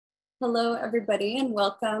Hello, everybody, and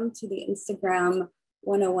welcome to the Instagram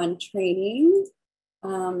 101 training.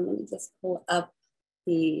 Let me just pull up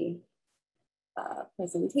the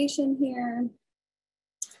presentation here.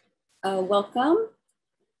 Welcome,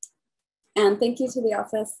 and thank you to the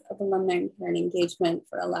Office of Alumni and Parent Engagement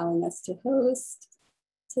for allowing us to host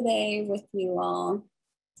today with you all.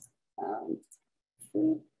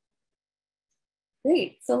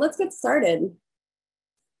 Great, so let's get started.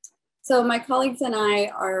 So my colleagues and I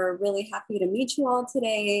are really happy to meet you all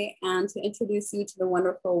today and to introduce you to the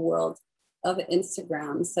wonderful world of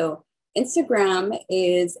Instagram. So Instagram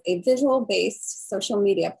is a visual-based social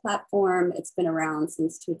media platform. It's been around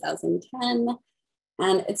since 2010,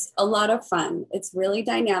 and it's a lot of fun. It's really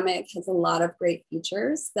dynamic, has a lot of great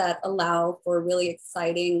features that allow for really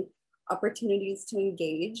exciting opportunities to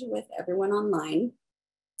engage with everyone online.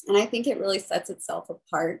 And I think it really sets itself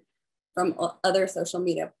apart from other social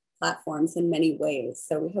media platforms in many ways.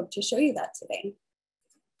 So we hope to show you that today.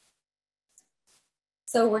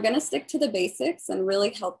 So we're going to stick to the basics and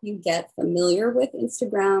really help you get familiar with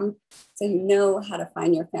Instagram so you know how to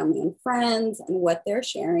find your family and friends and what they're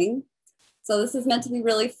sharing. So this is meant to be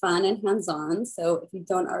really fun and hands-on. So if you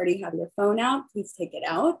don't already have your phone out, please take it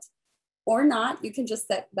out. Or not, you can just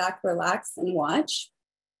sit back, relax, and watch.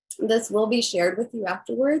 This will be shared with you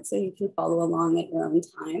afterwards so you can follow along at your own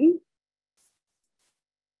time.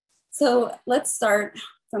 So let's start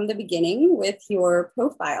from the beginning with your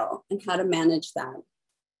profile and how to manage that.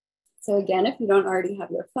 So again, if you don't already have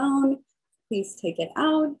your phone, please take it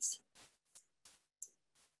out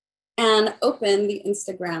and open the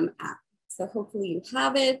Instagram app. So hopefully you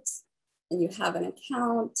have it and you have an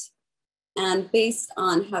account. And based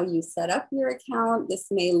on how you set up your account, this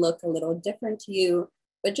may look a little different to you,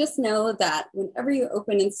 but just know that whenever you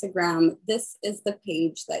open Instagram, this is the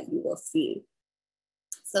page that you will see.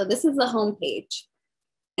 So this is the home page.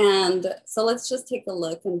 And so let's just take a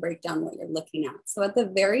look and break down what you're looking at. So at the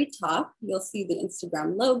very top, you'll see the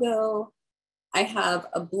Instagram logo. I have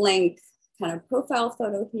a blank kind of profile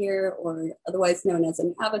photo here, or otherwise known as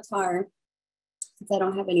an avatar, since I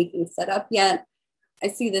don't have anything set up yet. I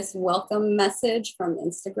see this welcome message from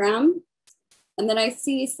Instagram. And then I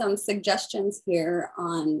see some suggestions here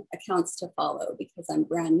on accounts to follow because I'm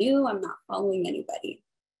brand new, I'm not following anybody.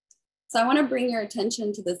 So I want to bring your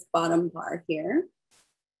attention to this bottom bar here.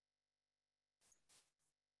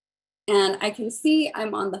 And I can see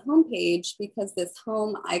I'm on the home page because this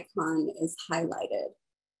home icon is highlighted.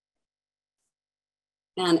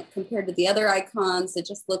 And compared to the other icons, it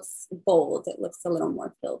just looks bold. It looks a little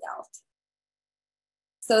more filled out.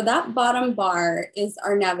 So that bottom bar is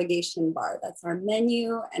our navigation bar. That's our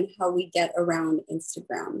menu and how we get around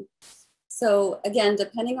Instagram. So again,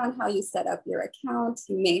 depending on how you set up your account,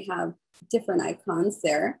 you may have different icons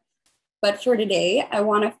there. But for today, I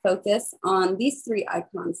want to focus on these three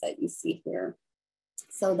icons that you see here.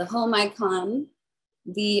 So the home icon,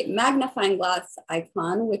 the magnifying glass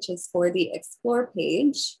icon, which is for the explore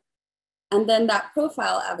page, and then that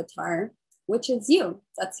profile avatar, which is you.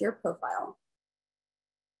 That's your profile.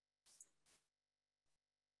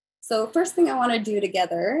 So first thing I want to do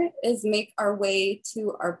together is make our way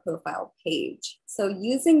to our profile page. So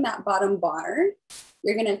using that bottom bar,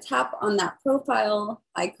 you're going to tap on that profile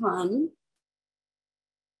icon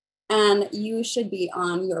and you should be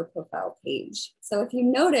on your profile page. So if you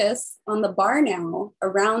notice on the bar now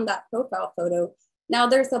around that profile photo, now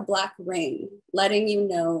there's a black ring letting you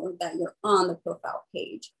know that you're on the profile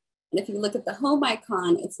page. And if you look at the home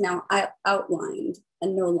icon, it's now outlined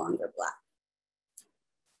and no longer black.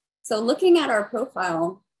 So looking at our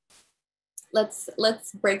profile, let's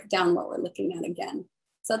break down what we're looking at again.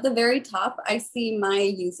 So at the very top, I see my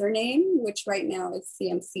username, which right now is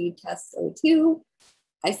CMC Test 02.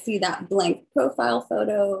 I see that blank profile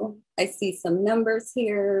photo. I see some numbers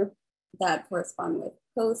here that correspond with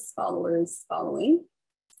posts, followers, following.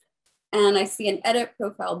 And I see an edit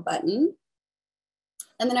profile button.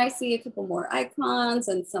 And then I see a couple more icons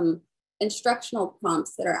and some instructional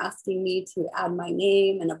prompts that are asking me to add my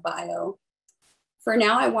name and a bio. For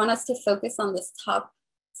now, I want us to focus on this top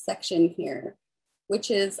section here,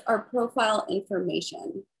 which is our profile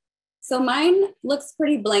information. So mine looks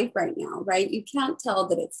pretty blank right now, right? You can't tell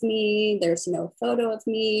that it's me. There's no photo of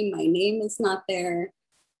me. My name is not there.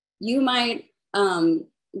 You might,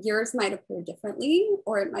 yours might appear differently,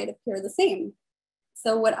 or it might appear the same.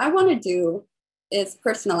 So what I want to do is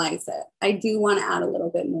personalize it. I do want to add a little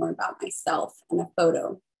bit more about myself and a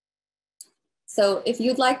photo. So if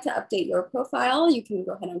you'd like to update your profile, you can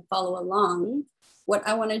go ahead and follow along. What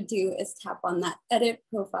I want to do is tap on that edit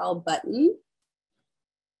profile button.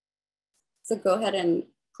 So go ahead and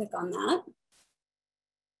click on that.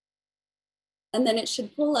 And then it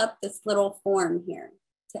should pull up this little form here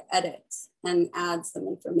to edit and add some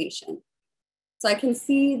information. So I can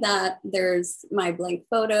see that there's my blank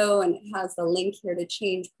photo and it has a link here to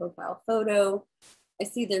change profile photo. I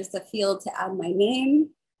see there's a field to add my name.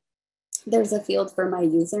 There's a field for my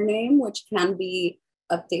username, which can be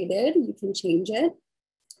updated. You can change it.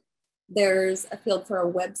 There's a field for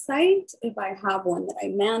a website if I have one that I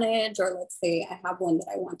manage, or let's say I have one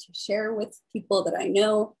that I want to share with people that I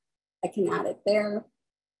know, I can add it there.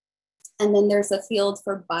 And then there's a field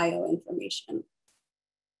for bio information.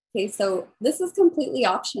 Okay, so this is completely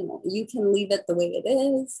optional. You can leave it the way it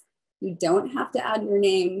is. You don't have to add your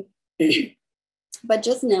name, but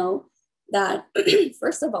just know that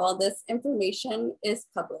first of all, this information is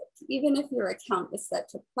public. Even if your account is set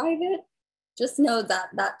to private, just know that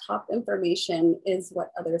that top information is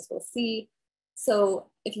what others will see. So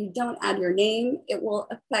if you don't add your name, it will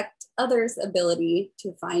affect others' ability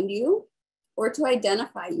to find you or to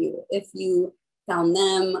identify you. If you found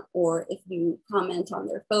them or if you comment on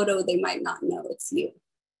their photo, they might not know it's you.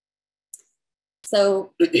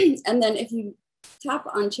 So, and then if you tap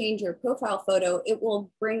on change your profile photo, it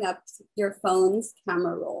will bring up your phone's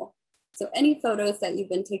camera roll. So any photos that you've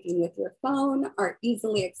been taking with your phone are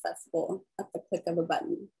easily accessible at the click of a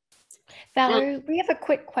button. Valerie, we have a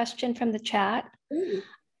quick question from the chat.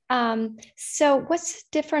 So what's the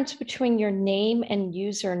difference between your name and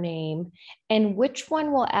username, and which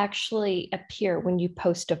one will actually appear when you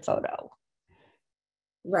post a photo?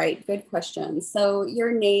 Right, good question. So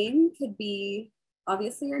your name could be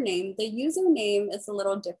obviously your name. The username is a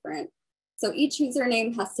little different. So each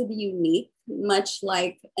username has to be unique, much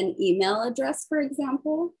like an email address, for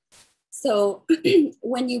example. So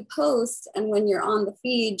when you post and when you're on the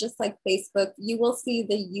feed, just like Facebook, you will see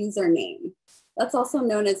the username. That's also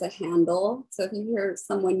known as a handle. So if you hear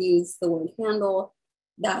someone use the word handle,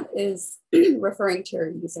 that is referring to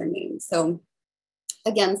your username. So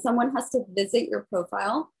again, someone has to visit your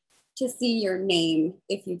profile to see your name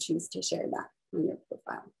if you choose to share that on your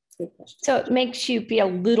profile. Good question. So it makes you be a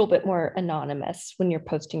little bit more anonymous when you're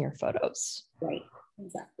posting your photos. Right,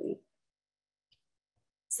 exactly.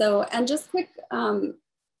 So, and just quick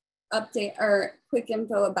update or quick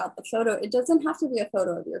info about the photo. It doesn't have to be a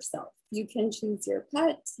photo of yourself. You can choose your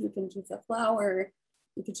pet, you can choose a flower,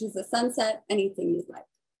 you can choose a sunset, anything you'd like.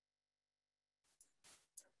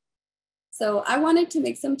 So I wanted to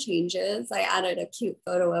make some changes. I added a cute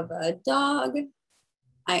photo of a dog.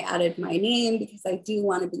 I added my name because I do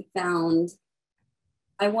want to be found.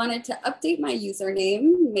 I wanted to update my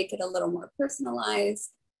username, make it a little more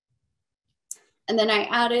personalized. And then I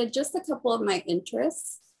added just a couple of my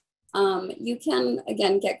interests. You can,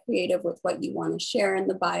 again, get creative with what you want to share in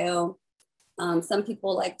the bio. Some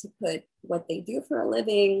people like to put what they do for a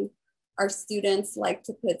living. Our students like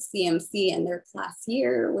to put CMC in their class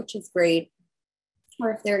year, which is great.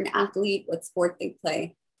 Or if they're an athlete, what sport they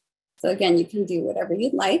play. So again, you can do whatever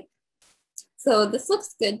you'd like. So this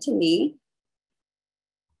looks good to me.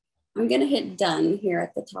 I'm going to hit done here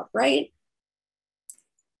at the top right.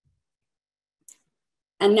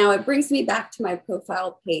 And now it brings me back to my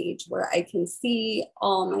profile page where I can see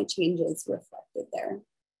all my changes reflected there.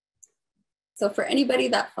 So for anybody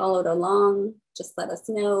that followed along, just let us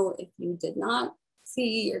know if you did not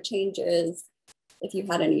see your changes, if you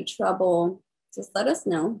had any trouble, just let us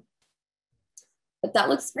know. But that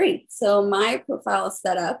looks great. So my profile is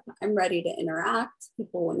set up. I'm ready to interact.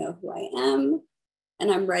 People will know who I am,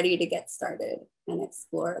 and I'm ready to get started and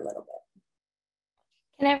explore a little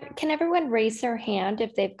bit. Can everyone raise their hand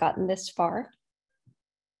if they've gotten this far?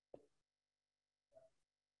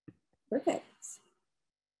 Perfect.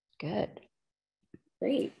 Good.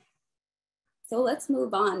 Great. So let's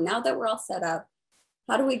move on. Now that we're all set up,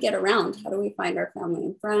 how do we get around? How do we find our family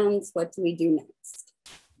and friends? What do we do next?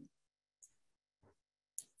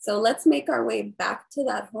 So let's make our way back to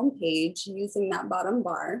that home page using that bottom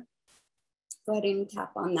bar. Go ahead and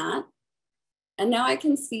tap on that. And now I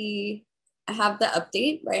can see I have the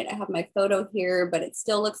update, right? I have my photo here, but it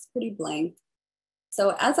still looks pretty blank.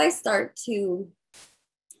 So as I start to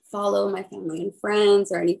follow my family and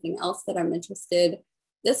friends or anything else that I'm interested,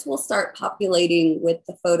 this will start populating with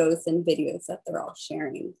the photos and videos that they're all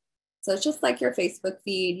sharing. So it's just like your Facebook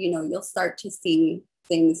feed, you know, you'll start to see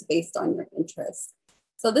things based on your interests.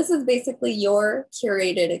 So this is basically your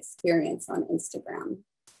curated experience on Instagram.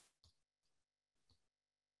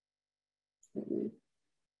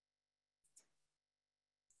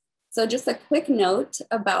 So just a quick note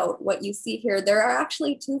about what you see here. There are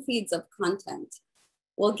actually 2 feeds of content.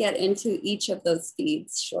 We'll get into each of those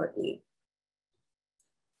feeds shortly.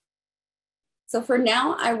 So for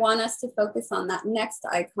now, I want us to focus on that next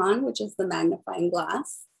icon, which is the magnifying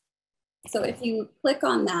glass. So if you click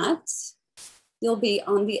on that, you'll be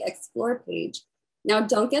on the Explore page. Now,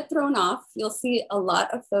 don't get thrown off. You'll see a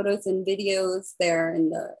lot of photos and videos there in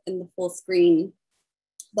the full screen.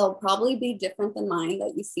 They'll probably be different than mine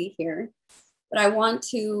that you see here. But I want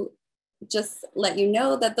to just let you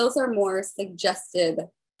know that those are more suggestions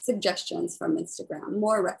from Instagram,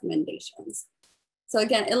 more recommendations. So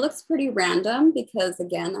again, it looks pretty random because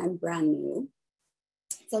again, I'm brand new.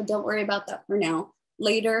 So don't worry about that for now.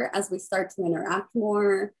 Later, as we start to interact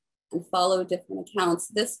more and follow different accounts,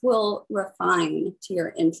 this will refine to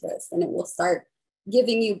your interests and it will start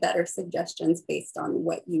giving you better suggestions based on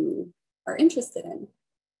what you are interested in.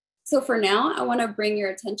 So for now, I want to bring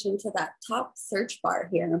your attention to that top search bar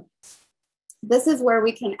here. This is where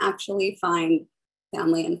we can actually find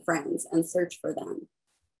family and friends and search for them.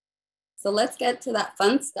 So let's get to that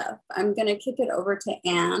fun stuff. I'm going to kick it over to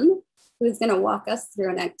Anne, who's going to walk us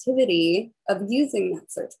through an activity of using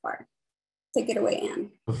that search bar. Take it away,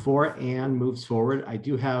 Anne. Before Anne moves forward, I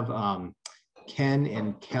do have Ken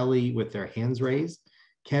and Kelly with their hands raised.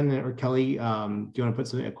 Ken or Kelly, do you want to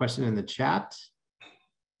put a question in the chat?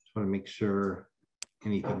 Just want to make sure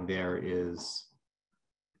anything there is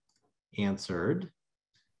answered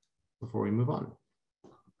before we move on.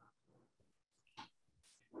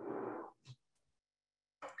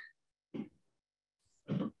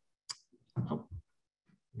 Oh,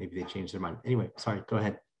 maybe they changed their mind. Anyway, sorry, go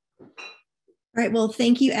ahead. All right, well,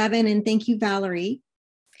 thank you, Evan, and thank you, Valerie.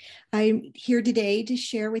 I'm here today to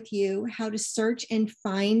share with you how to search and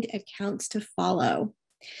find accounts to follow.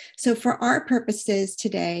 So for our purposes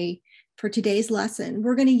today, for today's lesson,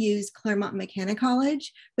 we're going to use Claremont McKenna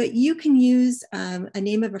College, but you can use a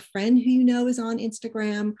name of a friend who you know is on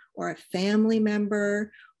Instagram, or a family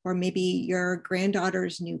member, or maybe your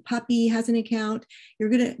granddaughter's new puppy has an account. We're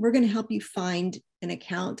going to help you find an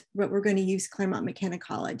account, but we're going to use Claremont McKenna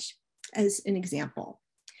College as an example.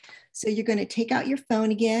 So you're going to take out your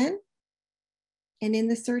phone again, and in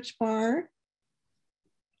the search bar,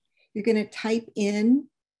 you're going to type in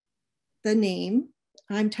the name.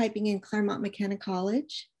 I'm typing in Claremont McKenna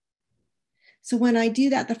College. So when I do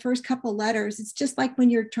that, the first couple letters, it's just like when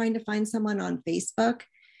you're trying to find someone on Facebook.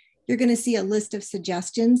 You're going to see a list of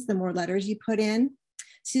suggestions the more letters you put in.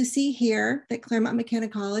 So you see here that Claremont McKenna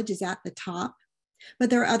College is at the top, but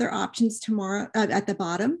there are other options at the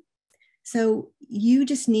bottom. So you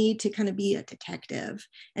just need to kind of be a detective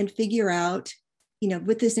and figure out,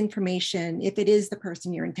 with this information, if it is the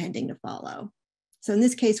person you're intending to follow. So in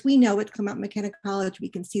this case, we know it's Claremont McKenna College. We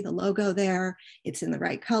can see the logo there. It's in the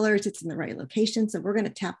right colors. It's in the right location. So we're going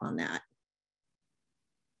to tap on that.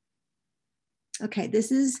 Okay,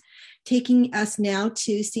 this is taking us now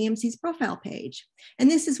to CMC's profile page. And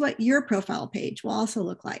this is what your profile page will also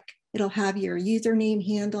look like. It'll have your username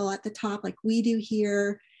handle at the top like we do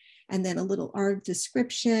here, and then a little our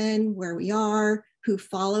description, where we are, who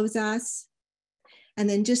follows us. And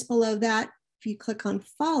then just below that, if you click on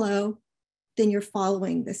follow, then you're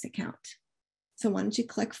following this account. So why don't you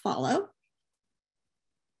click follow?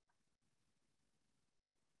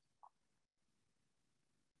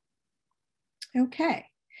 Okay.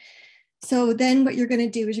 So then what you're going to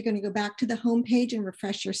do is you're going to go back to the home page and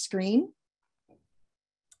refresh your screen.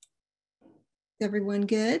 Is everyone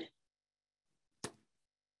good?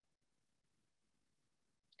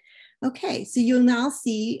 Okay, so you'll now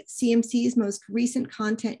see CMC's most recent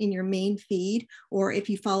content in your main feed, or if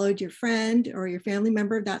you followed your friend or your family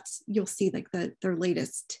member, you'll see like their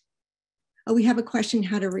latest. Oh, we have a question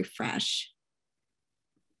how to refresh.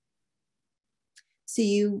 So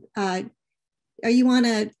are you on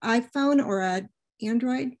an iPhone or an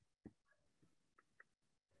Android?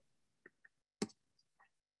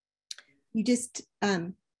 You just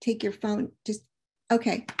take your phone,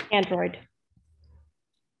 okay. Android.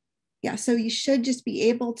 Yeah, so you should just be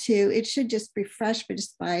able to, it should just refresh, but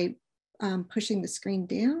just by pushing the screen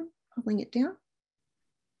down, pulling it down.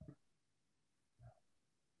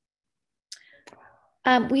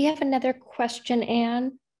 We have another question,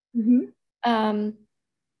 Anne. Mm-hmm.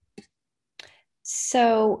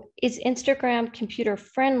 So is Instagram computer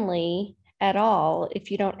friendly at all if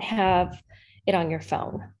you don't have it on your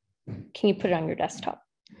phone? Can you put it on your desktop?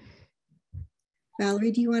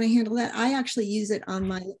 Valerie, do you want to handle that? I actually use it on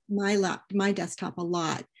my desktop a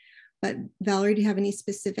lot, but Valerie, do you have any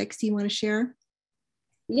specifics you want to share?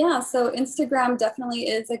 Yeah, so Instagram definitely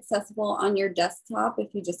is accessible on your desktop.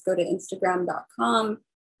 If you just go to instagram.com,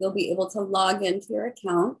 you'll be able to log into your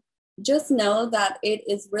account. Just know that it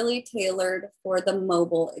is really tailored for the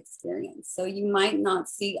mobile experience. So you might not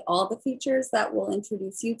see all the features that we'll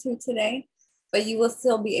introduce you to today, but you will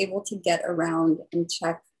still be able to get around and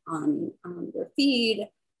check on your feed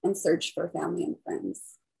and search for family and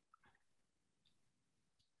friends.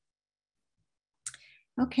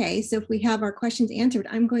 Okay, so if we have our questions answered,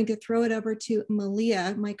 I'm going to throw it over to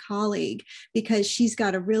Malia, my colleague, because she's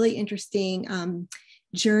got a really interesting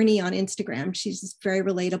journey on Instagram. She's just very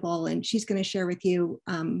relatable, and she's going to share with you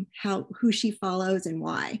who she follows and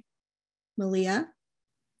why. Malia?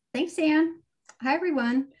 Thanks, Anne. Hi,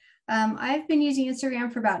 everyone. I've been using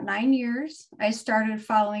Instagram for about 9 years. I started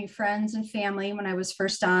following friends and family when I was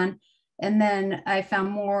first on, and then I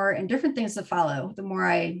found more and different things to follow the more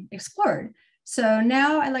I explored. So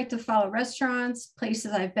now I like to follow restaurants,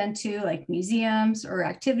 places I've been to, like museums, or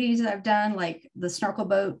activities that I've done, like the snorkel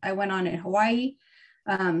boat I went on in Hawaii.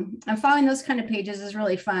 And following those kind of pages is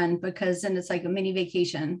really fun because then it's like a mini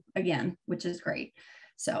vacation again, which is great.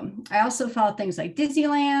 So I also follow things like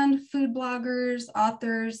Disneyland, food bloggers,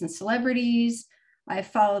 authors, and celebrities. I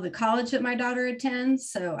follow the college that my daughter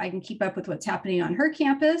attends so I can keep up with what's happening on her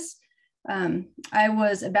campus. I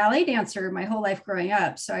was a ballet dancer my whole life growing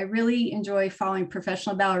up, so I really enjoy following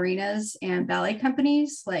professional ballerinas and ballet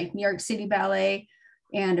companies like New York City Ballet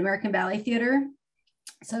and American Ballet Theater.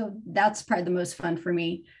 So that's probably the most fun for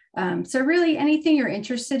me. So really anything you're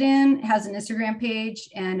interested in has an Instagram page,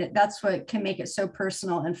 and that's what can make it so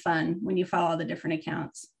personal and fun when you follow all the different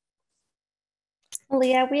accounts.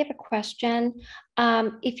 Leah, we have a question.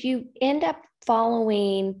 If you end up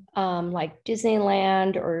following like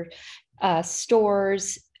Disneyland or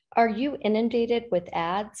stores, are you inundated with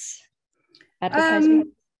ads?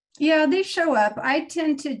 Advertising? Yeah, they show up. I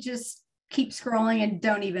tend to just keep scrolling and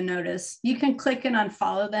don't even notice. You can click and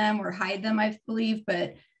unfollow them or hide them, I believe,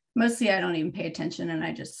 but mostly I don't even pay attention and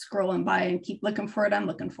I just scroll and by and keep looking for what I'm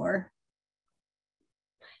looking for.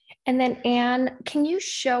 And then Anne, can you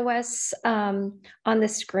show us on the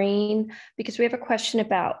screen, because we have a question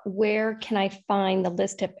about where can I find the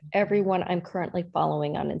list of everyone I'm currently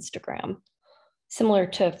following on Instagram? Similar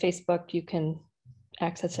to Facebook, you can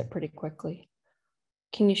access it pretty quickly.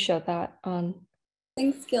 Can you show that on?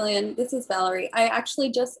 Thanks, Gillian. This is Valerie. I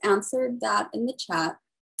actually just answered that in the chat.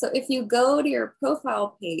 So if you go to your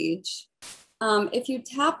profile page, if you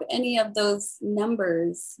tap any of those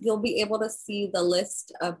numbers, you'll be able to see the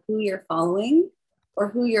list of who you're following or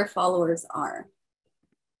who your followers are.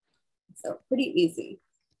 So pretty easy.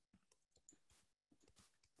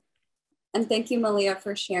 And thank you, Malia,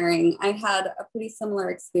 for sharing. I had a pretty similar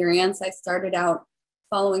experience. I started out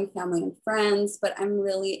following family and friends, but I'm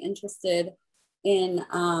really interested in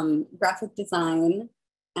graphic design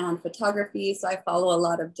and photography. So I follow a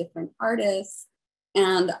lot of different artists.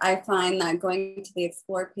 And I find that going to the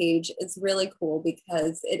Explore page is really cool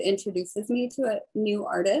because it introduces me to a new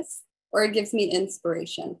artist, or it gives me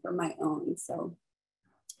inspiration for my own. So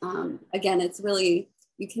again, it's really,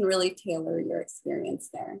 you can really tailor your experience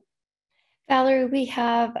there. Valerie, we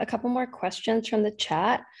have a couple more questions from the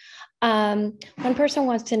chat. One person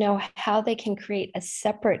wants to know how they can create a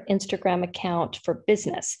separate Instagram account for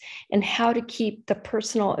business and how to keep the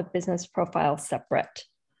personal and business profile separate.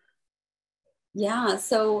 Yeah,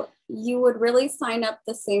 so you would really sign up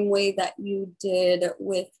the same way that you did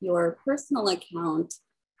with your personal account.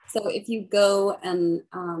 So if you go and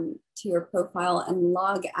to your profile and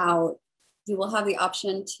log out, you will have the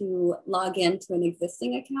option to log into an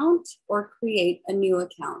existing account or create a new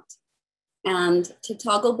account. And to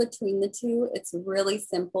toggle between the two, it's really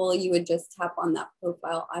simple. You would just tap on that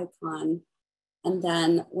profile icon. And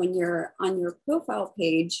then when you're on your profile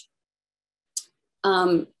page,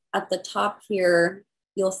 at the top here,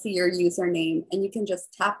 you'll see your username, and you can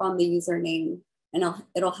just tap on the username and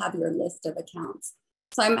it'll have your list of accounts.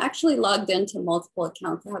 So I'm actually logged into multiple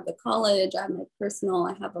accounts. I have the college, I have my personal,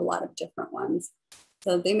 I have a lot of different ones.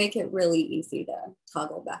 So they make it really easy to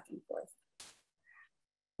toggle back and forth.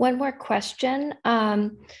 One more question.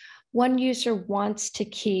 One user wants to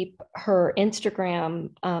keep her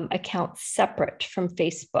Instagram account separate from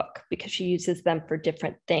Facebook because she uses them for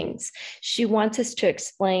different things. She wants us to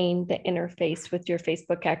explain the interface with your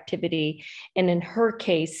Facebook activity. And in her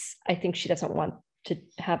case, I think she doesn't want to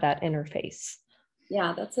have that interface.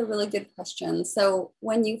 Yeah, that's a really good question. So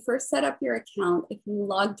when you first set up your account, if you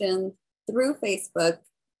logged in through Facebook,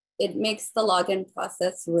 it makes the login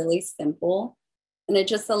process really simple. And it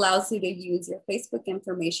just allows you to use your Facebook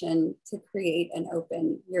information to create and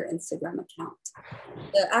open your Instagram account.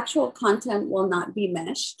 The actual content will not be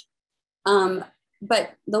meshed,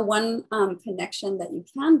 but the one connection that you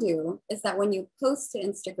can do is that when you post to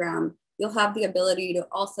Instagram, you'll have the ability to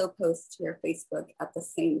also post to your Facebook at the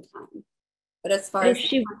same time. But as far as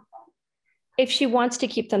if she wants to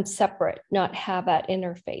keep them separate, not have that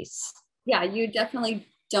interface, Yeah, you definitely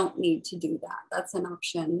don't need to do that. That's an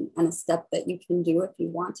option and a step that you can do if you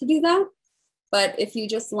want to do that. But if you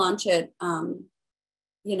just launch it,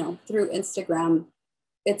 you know, through Instagram,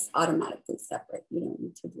 it's automatically separate. You don't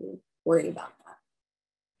need to worry about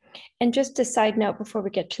that. And just a side note before we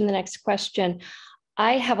get to the next question,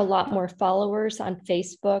 I have a lot more followers on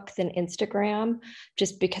Facebook than Instagram,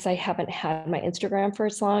 just because I haven't had my Instagram for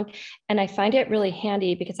as long. And I find it really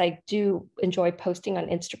handy because I do enjoy posting on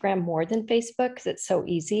Instagram more than Facebook because it's so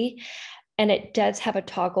easy. And it does have a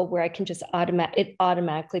toggle where I can just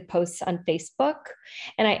automatically posts on Facebook.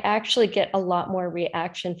 And I actually get a lot more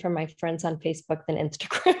reaction from my friends on Facebook than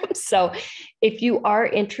Instagram. So if you are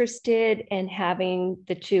interested in having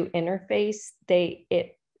the two interface,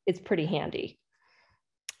 it's pretty handy.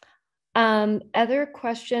 Other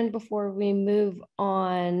question before we move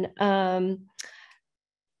on.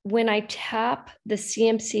 When I tap the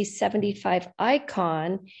CMC 75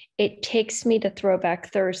 icon, it takes me to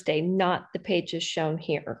Throwback Thursday, not the pages shown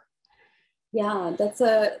here. Yeah, that's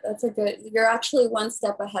a good, you're actually one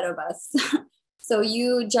step ahead of us. So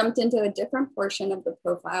you jumped into a different portion of the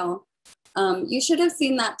profile. You should have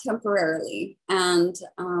seen that temporarily. And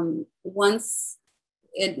once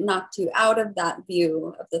it knocked you out of that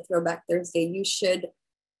view of the Throwback Thursday, you should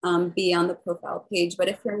be on the profile page. But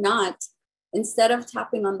if you're not, instead of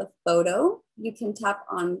tapping on the photo, you can tap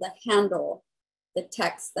on the handle, the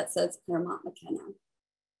text that says Claremont McKenna.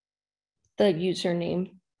 The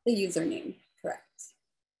username. The username, correct.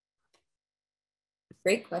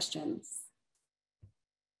 Great questions.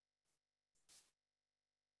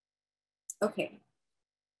 Okay.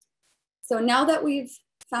 So now that we've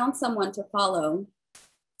found someone to follow,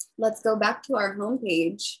 let's go back to our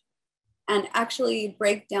homepage and actually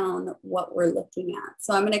break down what we're looking at.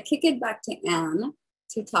 So I'm going to kick it back to Anne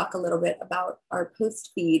to talk a little bit about our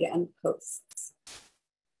post feed and posts.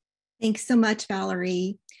 Thanks so much,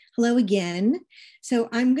 Valerie. Hello again. So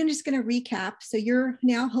I'm just going to recap. So you're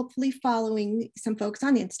now hopefully following some folks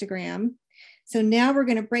on Instagram. So now we're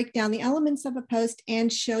going to break down the elements of a post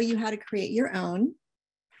and show you how to create your own.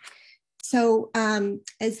 So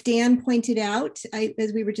as Dan pointed out,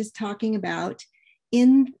 as we were just talking about,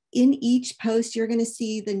 in each post, you're going to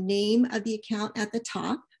see the name of the account at the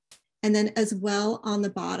top, and then as well on the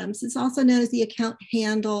bottom. So it's also known as the account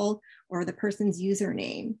handle or the person's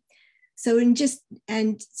username. So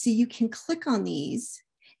so you can click on these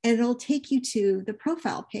and it'll take you to the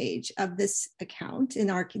profile page of this account. In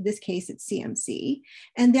this case, it's CMC.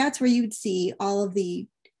 And that's where you would see all of the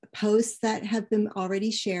posts that have been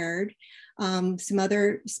already shared, some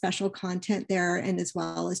other special content there, and as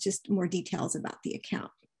well as just more details about the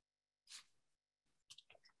account.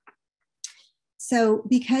 So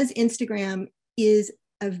because Instagram is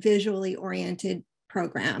a visually oriented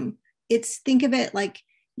program, think of it like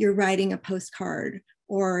you're writing a postcard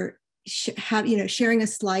or sharing a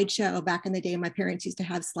slideshow. Back in the day, my parents used to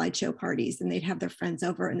have slideshow parties and they'd have their friends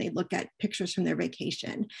over and they'd look at pictures from their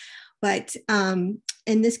vacation. But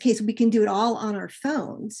in this case, we can do it all on our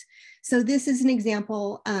phones. So this is an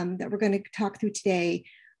example that we're going to talk through today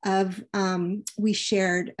of, we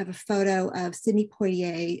shared of a photo of Sidney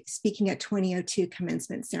Poitier speaking at 2002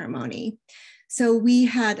 commencement ceremony. So we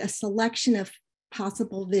had a selection of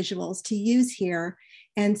possible visuals to use here.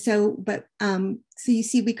 And so, so you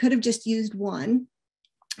see, we could have just used one,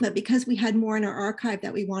 but because we had more in our archive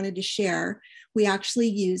that we wanted to share, we actually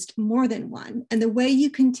used more than one. And the way you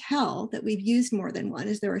can tell that we've used more than one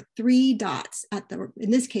is there are 3 dots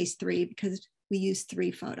in this case 3, because we used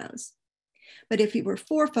 3 photos. But if it were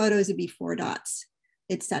 4 photos, it'd be 4 dots,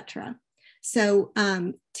 etc. So,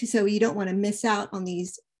 so you don't want to miss out on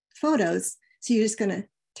these photos. So you're just going to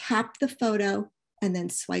tap the photo and then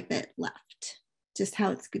swipe it left, just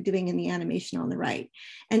how it's doing in the animation on the right.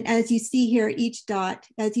 And as you see here, as each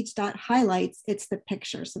dot highlights, it's the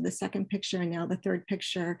picture. So the second picture and now the third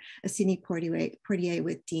picture of Sidney Poitier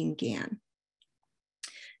with Dean Gann.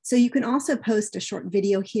 So you can also post a short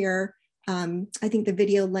video here. I think the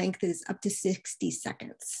video length is up to 60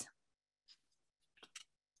 seconds.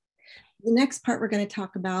 The next part we're going to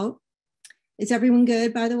talk about, is everyone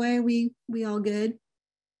good, by the way? We all good?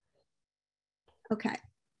 Okay.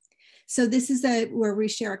 So this is where we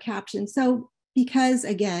share a caption. So because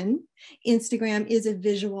again, Instagram is a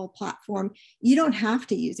visual platform, you don't have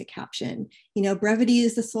to use a caption. You know, brevity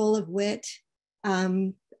is the soul of wit.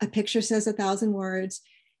 A picture says 1,000 words.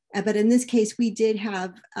 But in this case, we did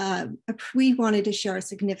have, we wanted to share a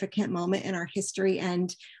significant moment in our history.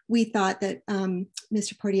 And we thought that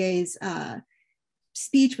Mr. Poitier's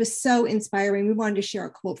speech was so inspiring. We wanted to share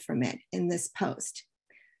a quote from it in this post.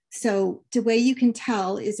 So the way you can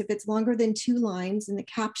tell is if it's longer than 2 lines in the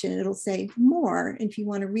caption, it'll say more. And if you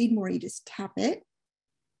want to read more, you just tap it.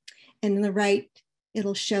 And on the right,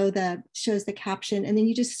 it'll shows the caption, and then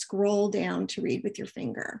you just scroll down to read with your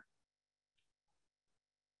finger.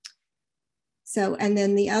 So, and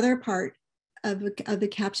then the other part of the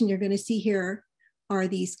caption you're going to see here are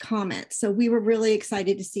these comments. So we were really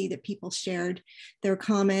excited to see that people shared their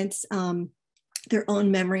comments, their own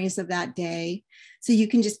memories of that day. So you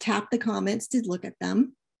can just tap the comments to look at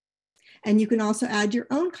them. And you can also add your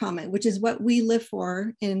own comment, which is what we live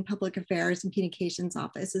for in public affairs and communications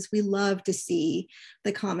office. Is we love to see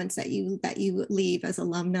the comments that you leave as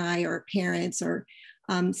alumni or parents, or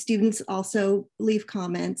students also leave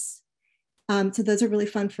comments. So those are really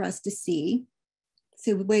fun for us to see.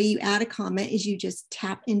 So the way you add a comment is you just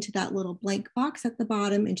tap into that little blank box at the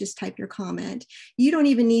bottom and just type your comment. You don't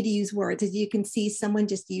even need to use words. As you can see, someone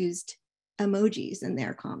just used emojis in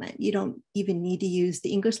their comment. You don't even need to use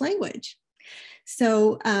the English language.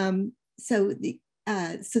 So, so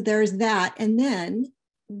there's that. And then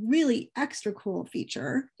really extra cool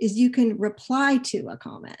feature is you can reply to a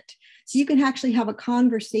comment. So you can actually have a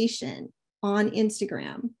conversation on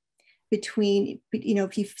Instagram between,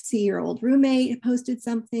 if you see your old roommate posted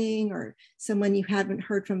something or someone you haven't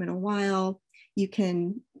heard from in a while, you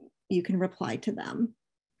can reply to them.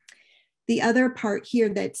 The other part here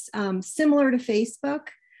that's similar to Facebook,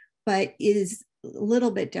 but is a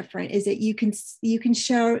little bit different, is that you can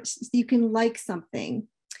like something.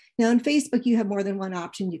 Now on Facebook, you have more than one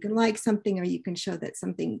option. You can like something, or you can show that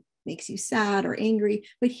something makes you sad or angry.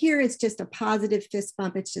 But here it's just a positive fist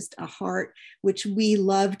bump. It's just a heart, which we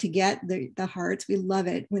love to get the hearts. We love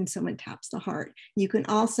it when someone taps the heart. You can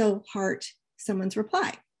also heart someone's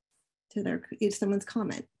reply to someone's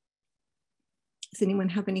comment. Does anyone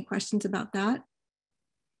have any questions about that?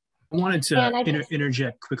 I wanted to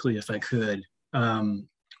interject quickly, if I could.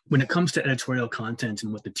 When it comes to editorial content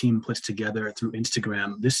and what the team puts together through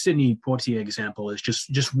Instagram, this Sidney Poitier example is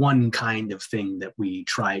just one kind of thing that we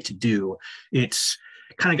try to do. It's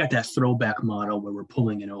kind of got that throwback model where we're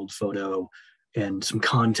pulling an old photo and some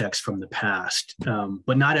context from the past.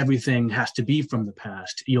 But not everything has to be from the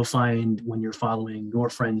past. You'll find when you're following your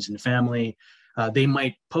friends and family, they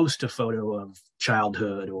might post a photo of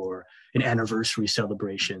childhood or an anniversary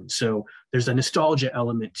celebration. So there's a nostalgia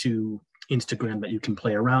element to Instagram that you can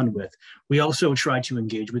play around with. We also try to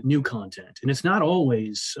engage with new content. And it's not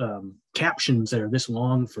always captions that are this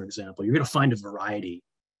long, for example. You're going to find a variety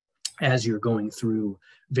as you're going through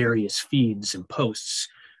various feeds and posts.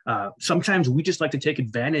 Sometimes we just like to take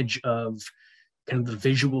advantage of kind of the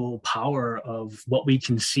visual power of what we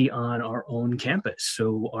can see on our own campus.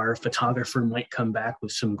 So our photographer might come back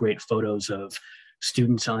with some great photos of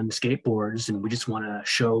students on skateboards, and we just want to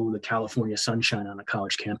show the California sunshine on a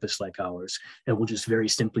college campus like ours. And we'll just very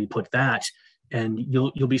simply put that. And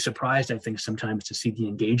you'll be surprised, I think, sometimes to see the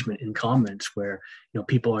engagement in comments where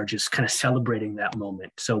people are just kind of celebrating that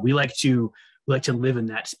moment. So we like to live in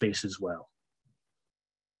that space as well.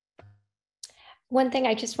 One thing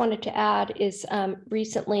I just wanted to add is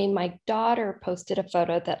recently my daughter posted a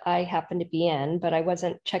photo that I happened to be in, but I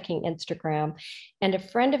wasn't checking Instagram. And a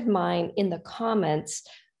friend of mine in the comments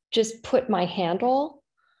just put my handle.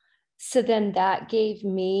 So then that gave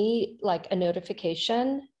me like a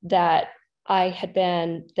notification that I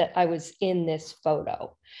was in this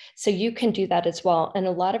photo. So you can do that as well. And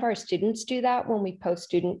a lot of our students do that when we post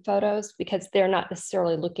student photos, because they're not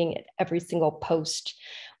necessarily looking at every single post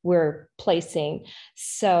we're placing.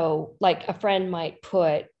 So like a friend might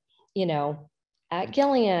put, at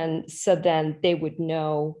Gillian, so then they would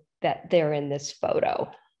know that they're in this photo.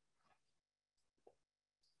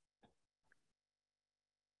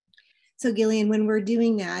 So Gillian, when we're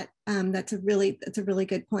doing that, that's a really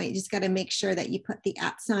good point. You just got to make sure that you put the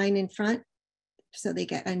 @ sign in front so they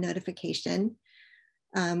get a notification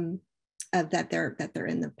of that they're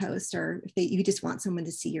in the post, or if you just want someone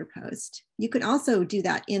to see your post. You can also do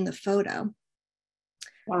that in the photo.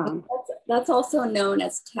 That's also known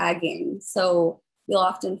as tagging. So you'll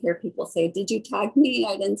often hear people say, "Did you tag me?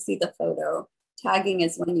 I didn't see the photo." Tagging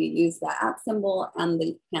is when you use the @ symbol and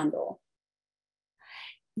the handle.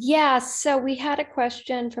 Yeah, so we had a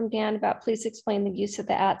question from Dan about, please explain the use of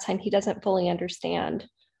the @ sign. He doesn't fully understand.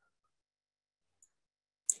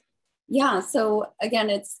 Yeah, so again,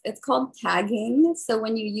 it's called tagging. So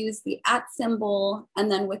when you use the @ symbol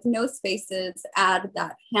and then with no spaces, add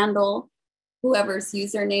that handle, whoever's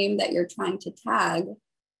username that you're trying to tag.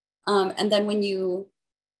 And then when you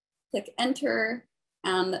click enter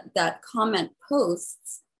and that comment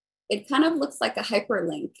posts, it kind of looks like a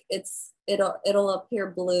hyperlink. It'll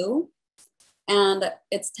appear blue. and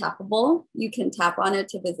it's tappable. You can tap on it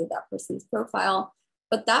to visit that person's profile,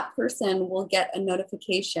 but that person will get a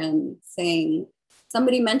notification saying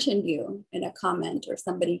somebody mentioned you in a comment or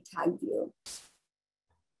somebody tagged you.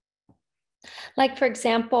 Like, for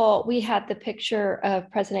example, we had the picture of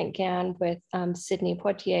President Gann with Sidney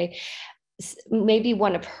Poitier. Maybe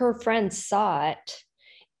one of her friends saw it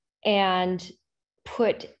and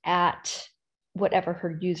put at whatever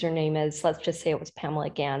her username is. Let's just say it was Pamela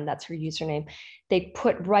Gann. That's her username. They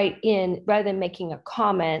put right in, rather than making a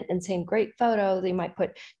comment and saying, great photo, they might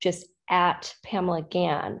put just at Pamela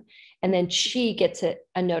Gann. And then she gets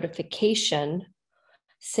a notification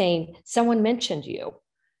saying, someone mentioned you.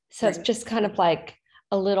 So it's just kind of like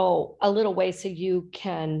a little way so you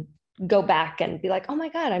can go back and be like, oh my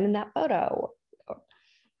God, I'm in that photo.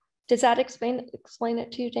 Does that explain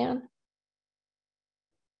it to you, Dan?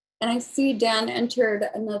 And I see Dan entered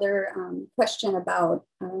another question about,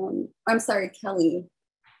 I'm sorry, Kelly,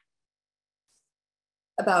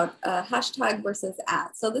 about hashtag versus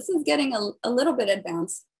at. So this is getting a little bit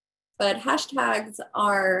advanced, but hashtags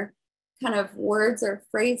are kind of words or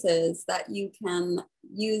phrases that you can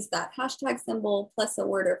use that hashtag symbol plus a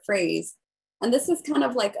word or phrase. And this is kind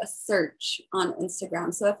of like a search on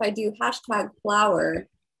Instagram. So if I do hashtag flower,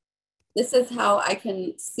 this is how I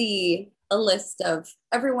can see a list of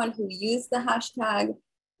everyone who used the hashtag,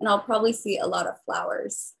 and I'll probably see a lot of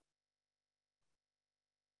flowers.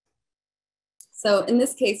 So in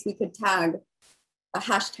this case, we could tag a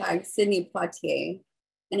hashtag Sidney Poitier.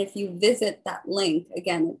 And if you visit that link,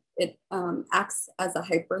 again, it acts as a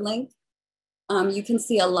hyperlink. You can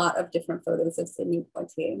see a lot of different photos of Sidney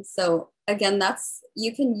Poitier. So again,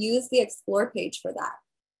 you can use the explore page for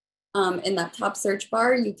that. In that top search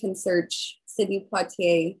bar, you can search Sidney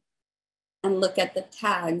Poitier and look at the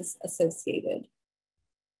tags associated.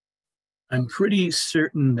 I'm pretty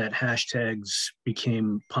certain that hashtags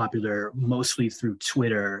became popular mostly through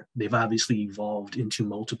Twitter. They've obviously evolved into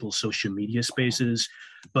multiple social media spaces,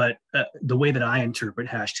 but the way that I interpret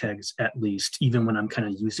hashtags, at least, even when I'm kind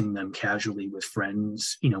of using them casually with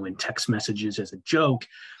friends, in text messages as a joke,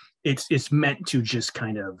 it's meant to just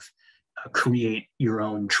kind of create your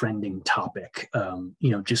own trending topic,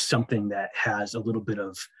 just something that has a little bit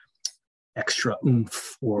of extra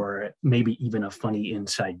oomph or maybe even a funny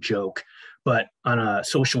inside joke. But on a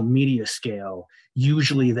social media scale,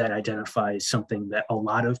 usually that identifies something that a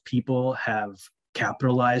lot of people have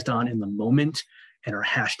capitalized on in the moment and are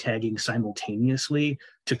hashtagging simultaneously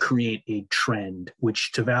to create a trend,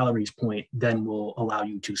 which, to Valerie's point, then will allow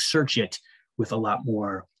you to search it with a lot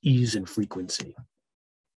more ease and frequency.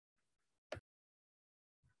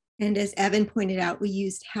 And as Evan pointed out, we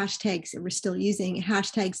used hashtags, and we're still using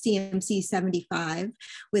hashtag CMC75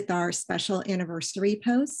 with our special anniversary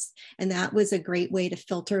posts. And that was a great way to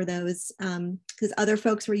filter those because other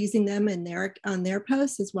folks were using them on their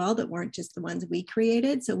posts as well that weren't just the ones we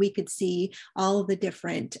created. So we could see all of the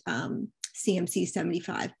different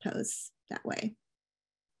CMC75 posts that way.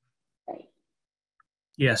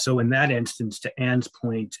 Yeah, so in that instance, to Anne's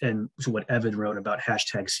point and to what Evan wrote about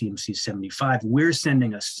hashtag CMC75, we're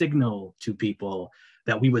sending a signal to people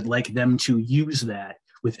that we would like them to use that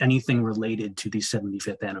with anything related to the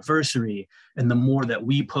 75th anniversary. And the more that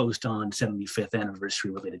we post on 75th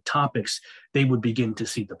anniversary related topics, they would begin to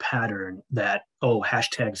see the pattern that, oh,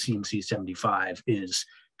 hashtag CMC75 is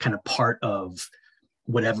kind of part of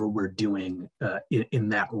whatever we're doing in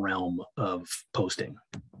that realm of posting.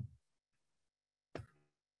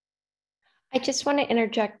 I just want to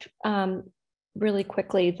interject really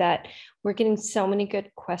quickly that we're getting so many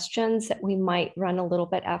good questions that we might run a little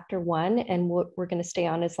bit after one, and we're going to stay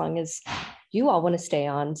on as long as you all want to stay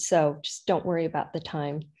on. So just don't worry about the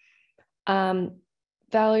time.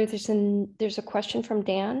 Valerie, there's a question from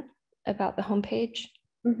Dan about the homepage.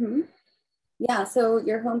 Mm-hmm. Yeah, so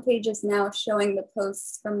your homepage is now showing the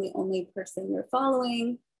posts from the only person you're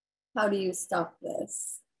following. How do you stop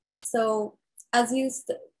this? So as you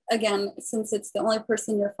again, since it's the only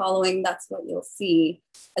person you're following, that's what you'll see.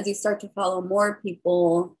 As you start to follow more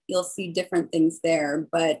people, you'll see different things there.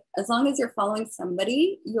 But as long as you're following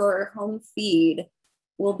somebody, your home feed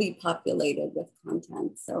will be populated with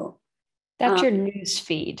content. So that's your news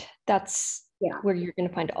feed. That's where you're going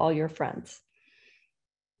to find all your friends.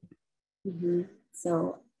 Mm-hmm.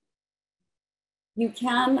 So you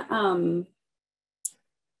can,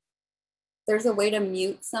 there's a way to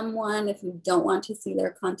mute someone if you don't want to see their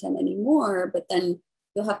content anymore, but then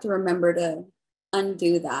you'll have to remember to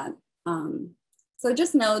undo that. So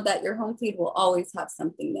just know that your home feed will always have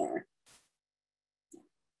something there.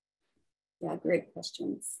 Yeah, great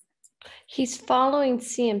questions. He's following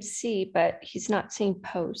CMC, but he's not seeing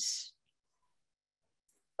posts.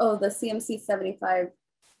 Oh, the CMC75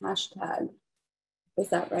 hashtag. Is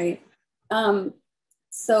that right?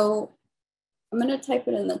 So I'm going to type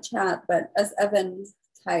it in the chat, but as Evan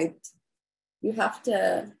typed, you have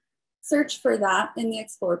to search for that in the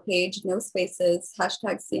Explore page, no spaces,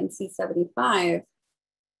 hashtag CMC75.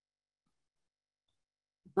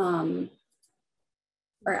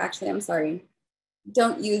 Or actually, I'm sorry,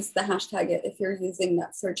 don't use the hashtag if you're using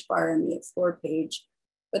that search bar in the Explore page,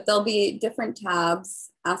 but there'll be different tabs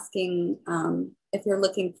asking if you're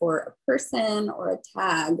looking for a person or a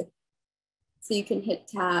tag. So you can hit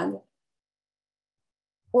tag,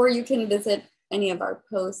 or you can visit any of our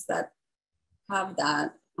posts that have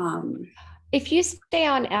that. If you stay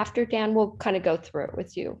on after, Dan, we'll kind of go through it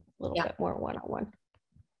with you a little bit more one-on-one.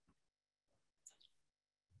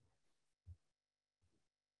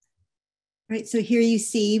 Right, so here you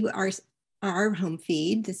see our home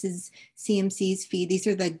feed. This is CMC's feed. These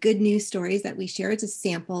are the good news stories that we share. It's a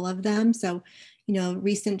sample of them. So, you know,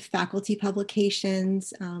 recent faculty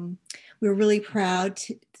publications. We're really proud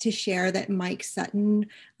to share that Mike Sutton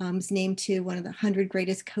was named to one of the 100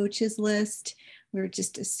 greatest coaches list. We're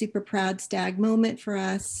just a super proud stag moment for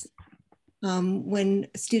us. When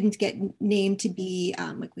students get named to be,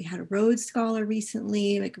 like we had a Rhodes Scholar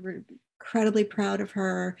recently, like we're incredibly proud of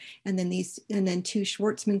her, and then two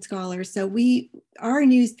Schwartzman Scholars. So our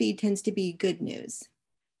news feed tends to be good news.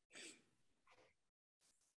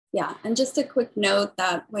 Yeah, and just a quick note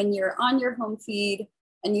that when you're on your home feed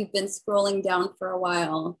and you've been scrolling down for a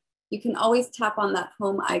while, you can always tap on that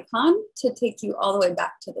home icon to take you all the way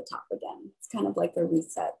back to the top again. It's kind of like a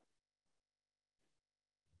reset.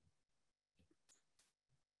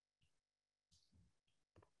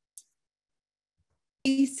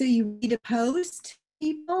 So you read a post,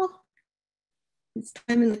 people. It's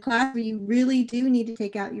time in the class where you really do need to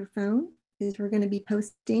take out your phone because we're going to be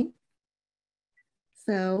posting.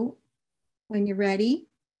 So when you're ready,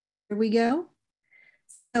 here we go.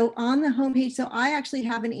 So on the homepage, so I actually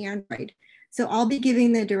have an Android. So I'll be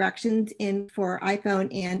giving the directions in for iPhone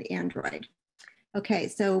and Android. Okay,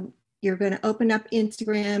 so you're going to open up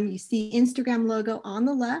Instagram. You see Instagram logo on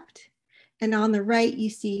the left, and on the right, you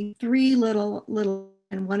see three little,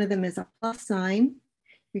 and one of them is a plus sign.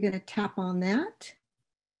 You're going to tap on that.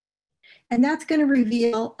 And that's going to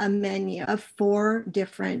reveal a menu of 4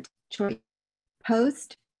 different choices: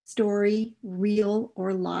 post, story, reel,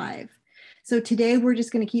 or live. So today we're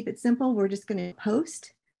just going to keep it simple. We're just going to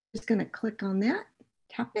post. Just going to click on that,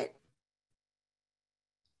 tap it.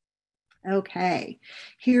 Okay,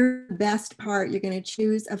 here's the best part. You're going to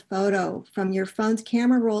choose a photo from your phone's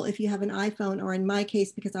camera roll if you have an iPhone, or in my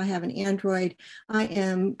case, because I have an Android, I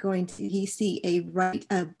am going to see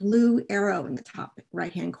a blue arrow in the top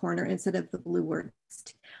right-hand corner instead of the blue word.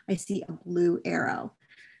 I see a blue arrow.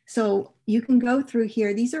 So you can go through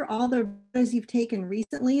here. These are all the photos you've taken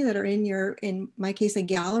recently that are in my case, a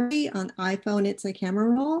gallery. On iPhone, it's a camera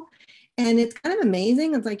roll. And it's kind of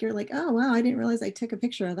amazing. It's like, you're like, oh, wow, I didn't realize I took a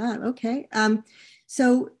picture of that. Okay.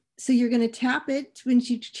 So you're going to tap it. When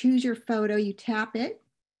you choose your photo, you tap it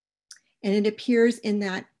and it appears in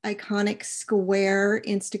that iconic square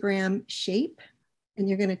Instagram shape. And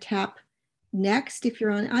you're going to tap next if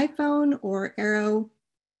you're on iPhone, or arrow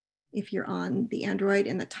if you're on the Android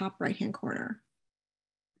in the top right-hand corner.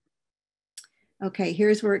 Okay,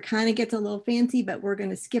 here's where it kind of gets a little fancy, but we're going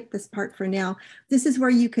to skip this part for now. This is where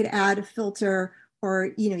you could add a filter,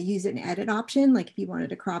 or use an edit option, like if you wanted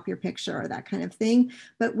to crop your picture or that kind of thing.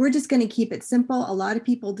 But we're just going to keep it simple. A lot of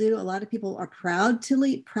people do. A lot of people are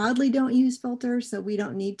proudly don't use filters, so we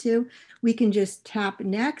don't need to. We can just tap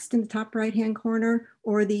next in the top right-hand corner,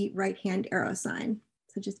 or the right-hand arrow sign.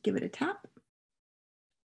 So just give it a tap.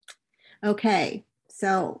 Okay,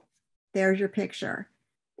 so there's your picture.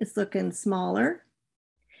 It's looking smaller,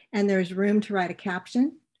 and there's room to write a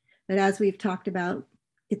caption. But as we've talked about,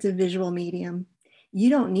 it's a visual medium.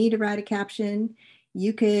 You don't need to write a caption.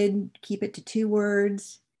 You could keep it to 2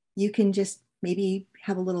 words. You can just maybe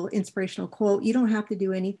have a little inspirational quote. You don't have to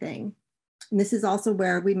do anything. And this is also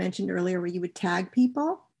where we mentioned earlier where you would tag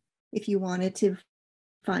people if you wanted to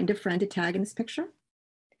find a friend to tag in this picture.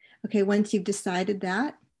 Okay, once you've decided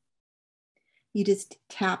that, you just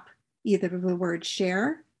tap either the word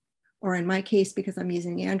share, or in my case, because I'm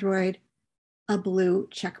using Android, a blue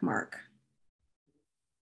check mark.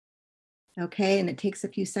 Okay, and it takes a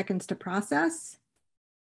few seconds to process.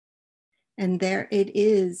 And there it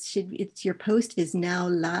is. Your post is now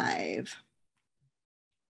live.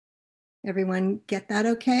 Everyone get that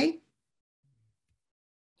okay?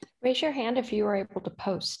 Raise your hand if you were able to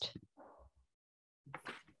post.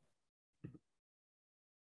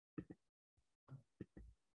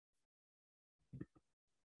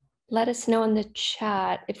 let us know in the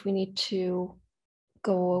chat if we need to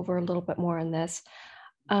go over a little bit more on this.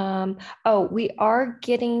 Oh, we are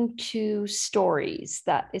getting to stories.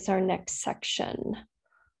 That is our next section.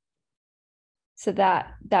 So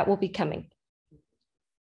that will be coming.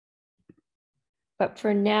 But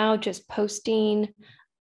for now, just posting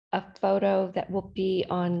a photo that will be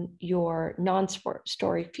on your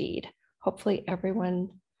non-story feed. Hopefully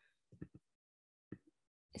everyone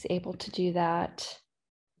is able to do that.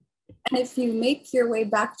 And if you make your way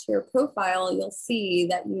back to your profile, you'll see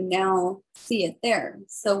that you now see it there.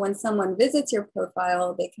 So when someone visits your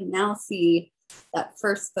profile, they can now see that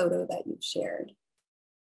first photo that you've shared.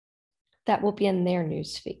 That will be in their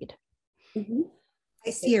news feed. Mm-hmm. I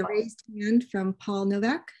see a raised hand from Paul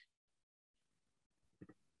Novak.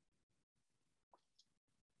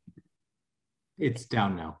 It's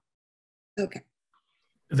down now. Okay.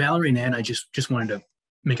 Valerie and Ann, I just wanted to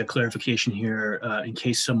make a clarification here in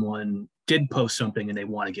case someone did post something and they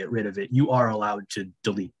want to get rid of it. You are allowed to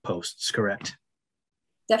delete posts, correct?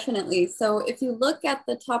 Definitely. So if you look at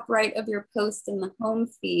the top right of your post in the home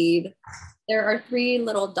feed, there are 3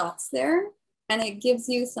 little dots there, and it gives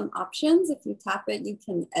you some options. If you tap it, you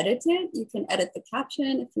can edit it. You can edit the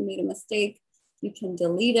caption. If you made a mistake, you can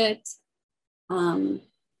delete it.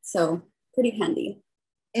 So pretty handy.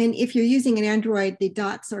 And if you're using an Android, the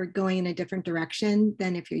dots are going in a different direction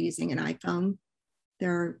than if you're using an iPhone.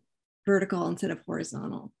 They're vertical instead of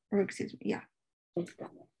horizontal, or excuse me, yeah.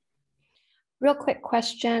 Real quick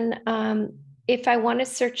question. If I want to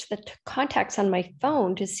search the contacts on my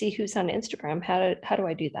phone to see who's on Instagram, how do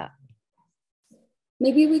I do that?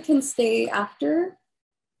 Maybe we can stay after.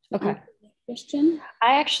 Okay. Question.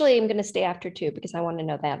 I actually am going to stay after too, because I want to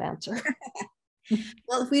know that answer.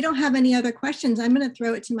 Well, if we don't have any other questions, I'm going to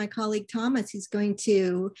throw it to my colleague Thomas, who's going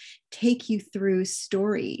to take you through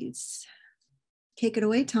stories. Take it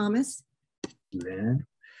away, Thomas. Man.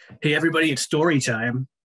 Hey, everybody, it's story time.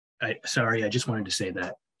 Sorry, I just wanted to say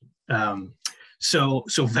that. So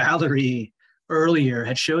Valerie earlier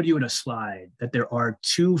had showed you in a slide that there are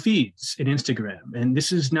 2 feeds in Instagram. And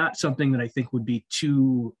this is not something that I think would be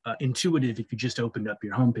too intuitive if you just opened up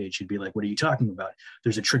your homepage. You'd be like, what are you talking about?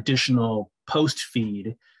 There's a traditional post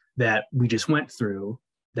feed that we just went through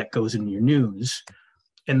that goes in your news.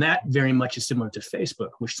 And that very much is similar to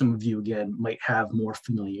Facebook, which some of you, again, might have more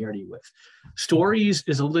familiarity with. Stories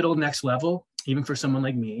is a little next level, even for someone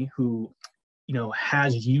like me who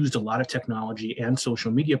has used a lot of technology and social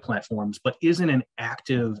media platforms, but isn't an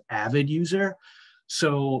active, avid user.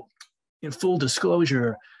 So in full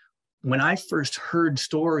disclosure, when I first heard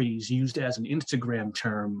stories used as an Instagram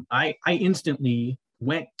term, I instantly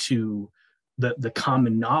went to the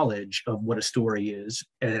common knowledge of what a story is.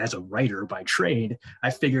 And as a writer by trade,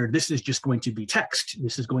 I figured this is just going to be text.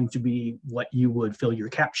 This is going to be what you would fill your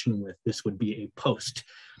caption with. This would be a post.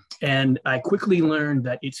 And I quickly learned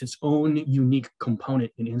that it's its own unique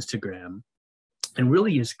component in Instagram, and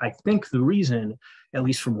really is, I think, the reason, at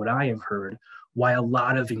least from what I have heard, why a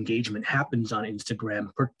lot of engagement happens on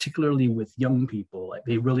Instagram, particularly with young people. Like,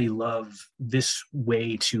 they really love this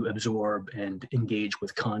way to absorb and engage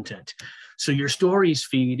with content. So your stories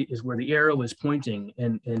feed is where the arrow is pointing,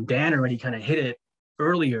 and Dan already kind of hit it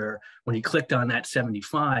earlier when he clicked on that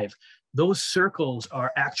 75. Those circles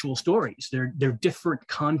are actual stories. They're different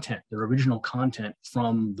content, they're original content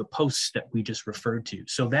from the posts that we just referred to.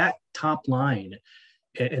 So that top line,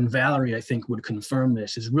 and Valerie, I think, would confirm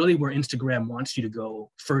this, is really where Instagram wants you to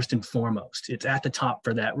go first and foremost. It's at the top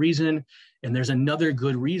for that reason. And there's another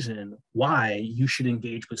good reason why you should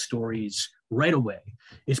engage with stories right away.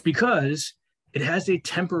 It's because it has a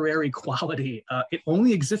temporary quality. It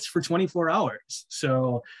only exists for 24 hours.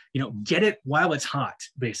 So, get it while it's hot,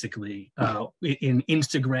 basically, in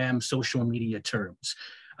Instagram social media terms.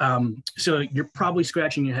 So you're probably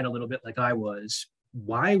scratching your head a little bit like I was.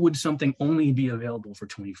 Why would something only be available for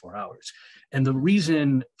 24 hours? And the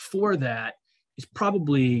reason for that is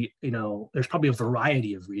probably, there's probably a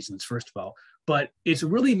variety of reasons, first of all, but it's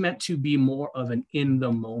really meant to be more of an in the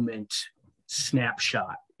moment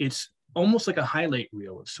snapshot. It's almost like a highlight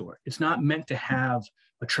reel of sort. It's not meant to have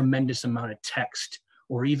a tremendous amount of text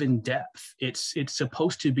or even depth. It's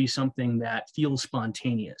supposed to be something that feels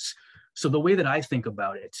spontaneous. So the way that I think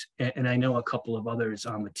about it, and I know a couple of others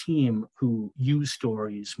on the team who use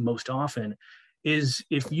stories most often, is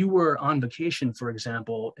if you were on vacation, for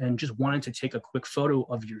example, and just wanted to take a quick photo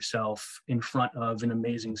of yourself in front of an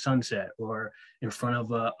amazing sunset or in front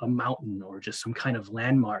of a mountain or just some kind of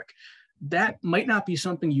landmark, that might not be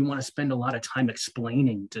something you want to spend a lot of time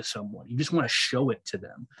explaining to someone. You just want to show it to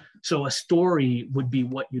them. So a story would be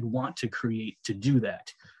what you'd want to create to do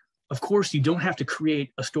that. of course, you don't have to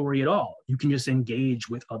create a story at all. You can just engage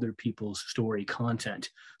with other people's story content.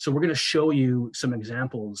 So we're going to show you some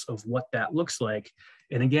examples of what that looks like.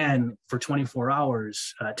 And again, for 24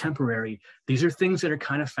 hours, temporary, these are things that are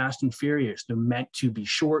kind of fast and furious. They're meant to be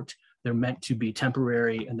short, they're meant to be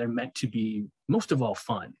temporary, and they're meant to be, most of all,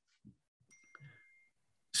 fun.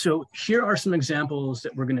 So here are some examples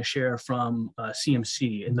that we're going to share from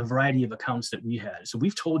CMC and the variety of accounts that we had. So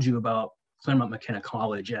we've told you about Claremont McKenna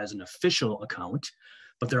College as an official account,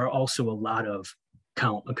 but there are also a lot of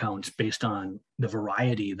accounts based on the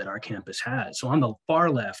variety that our campus has. So on the far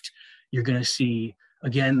left, you're going to see,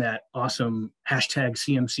 again, that awesome hashtag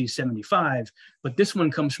CMC75, but this one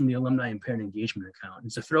comes from the Alumni and Parent Engagement account.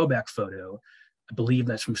 It's a throwback photo. I believe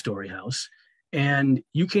that's from Storyhouse. And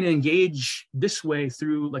you can engage this way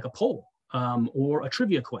through like a poll or a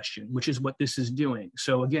trivia question, which is what this is doing.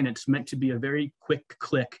 So again, it's meant to be a very quick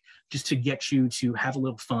click just to get you to have a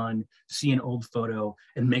little fun, see an old photo,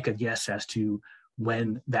 and make a guess as to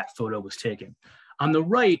when that photo was taken. On the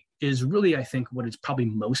right is really, I think, what is probably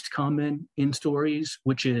most common in stories,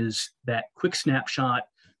 which is that quick snapshot,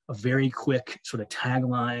 a very quick sort of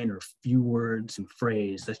tagline or few words and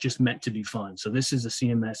phrase that's just meant to be fun. So this is a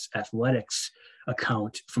CMS athletics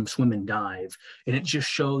account from Swim and Dive, and it just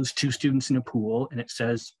shows two students in a pool and it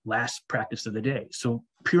says last practice of the day. So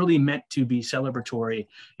purely meant to be celebratory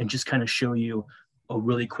and just kind of show you a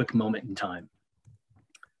really quick moment in time.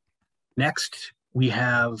 Next, we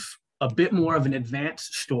have a bit more of an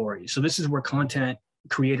advanced story. So this is where content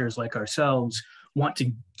creators like ourselves want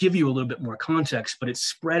to give you a little bit more context, but it's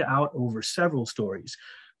spread out over several stories.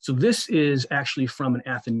 So this is actually from an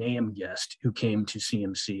Athenaeum guest who came to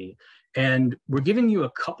CMC. And we're giving you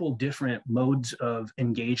a couple different modes of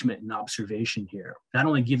engagement and observation here, not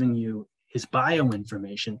only giving you his bio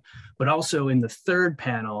information, but also in the third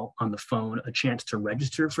panel on the phone, a chance to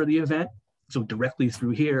register for the event. So directly through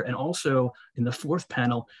here, and also in the fourth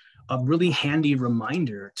panel, a really handy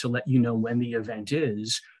reminder to let you know when the event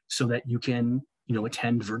is so that you can,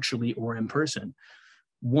 attend virtually or in person.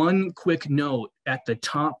 One quick note, at the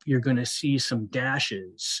top, you're going to see some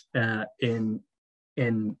dashes and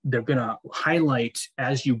they're going to highlight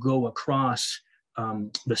as you go across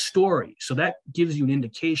the story. So that gives you an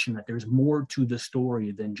indication that there's more to the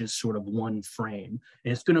story than just sort of one frame.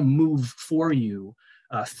 And it's going to move for you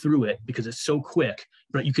through it because it's so quick,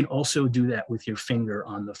 but you can also do that with your finger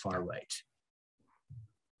on the far right.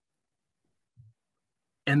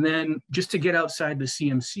 And then just to get outside the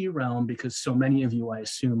CMC realm, because so many of you, I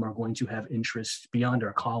assume, are going to have interests beyond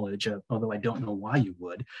our college, although I don't know why you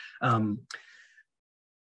would. On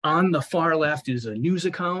the far left is a news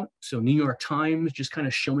account. So New York Times, just kind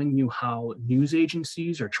of showing you how news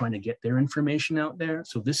agencies are trying to get their information out there.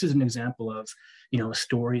 So this is an example of, a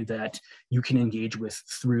story that you can engage with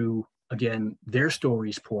through, again, their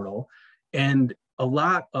stories portal. And a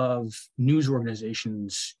lot of news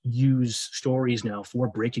organizations use stories now for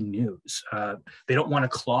breaking news. They don't want to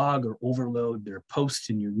clog or overload their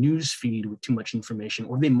posts in your news feed with too much information,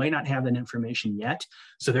 or they might not have that information yet.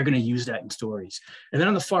 So they're going to use that in stories. And then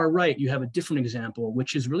on the far right, you have a different example,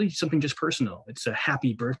 which is really something just personal. It's a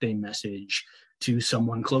happy birthday message to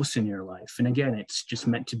someone close in your life. And again, it's just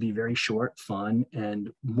meant to be very short, fun,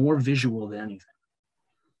 and more visual than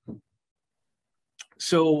anything.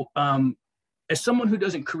 So, as someone who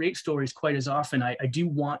doesn't create stories quite as often, I do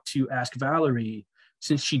want to ask Valerie,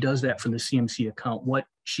 since she does that from the CMC account, what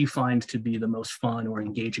she finds to be the most fun or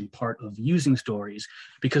engaging part of using stories,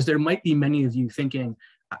 because there might be many of you thinking,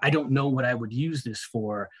 I don't know what I would use this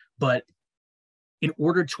for, but in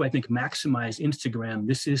order to, I think, maximize Instagram,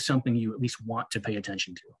 this is something you at least want to pay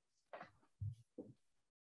attention to.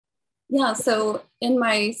 Yeah, so in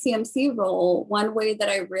my CMC role, one way that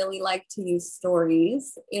I really like to use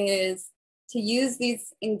stories is to use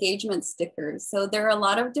these engagement stickers. So there are a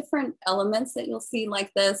lot of different elements that you'll see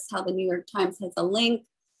like this, how the New York Times has a link.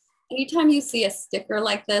 Anytime you see a sticker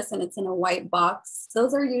like this and it's in a white box,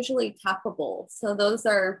 those are usually tappable. So those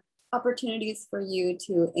are opportunities for you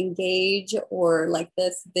to engage or like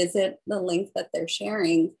this, visit the link that they're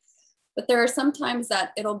sharing. But there are some times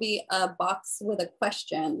that it'll be a box with a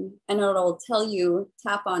question and it'll tell you,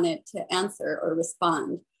 tap on it to answer or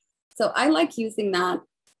respond. So I like using that,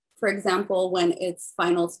 for example, when it's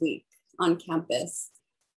finals week on campus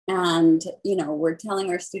and, we're telling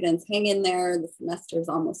our students, hang in there, the semester is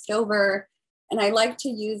almost over. And I like to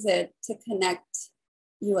use it to connect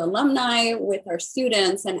you alumni with our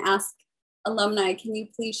students and ask alumni, can you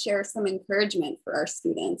please share some encouragement for our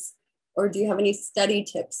students? Or do you have any study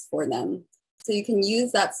tips for them? So you can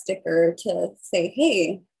use that sticker to say,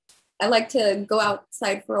 hey, I like to go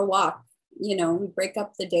outside for a walk you know, we break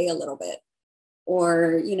up the day a little bit,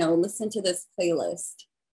 or, you know, listen to this playlist,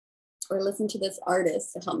 or listen to this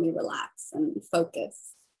artist to help me relax and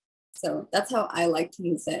focus. So that's how I like to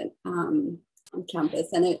use it on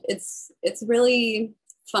campus. And it's really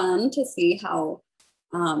fun to see how,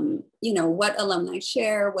 you know, what alumni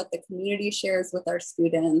share, what the community shares with our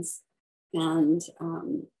students. And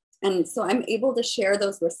so I'm able to share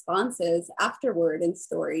those responses afterward in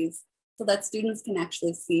stories so that students can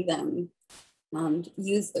actually see them and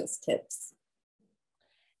use those tips.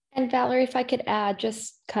 And Valerie, if I could add,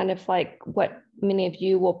 just kind of like what many of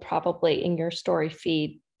you will probably in your story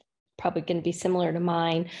feed, probably going to be similar to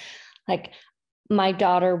mine. Like my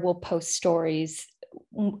daughter will post stories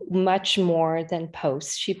much more than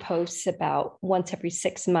posts. She posts about once every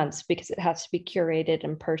 6 months because it has to be curated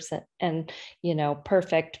in person and, you know,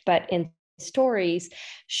 perfect. But in stories,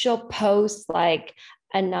 she'll post like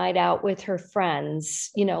a night out with her friends,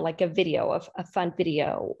 you know, like a video of a fun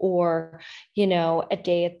video, or, you know, a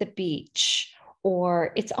day at the beach,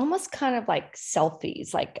 or it's almost kind of like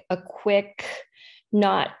selfies, like a quick,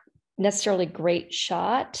 not necessarily great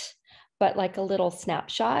shot, but like a little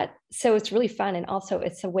snapshot. So it's really fun. And also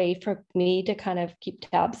it's a way for me to kind of keep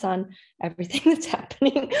tabs on everything that's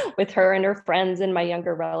happening with her and her friends and my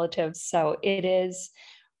younger relatives. So it is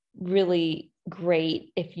really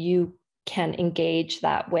great if you can engage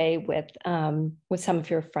that way with some of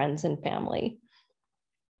your friends and family.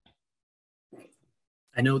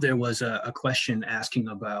 I know there was a question asking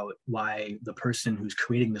about why the person who's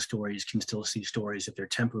creating the stories can still see stories if they're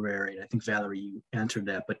temporary. And I think, Valerie, you answered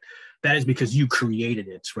that, but that is because you created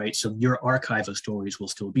it, right? So your archive of stories will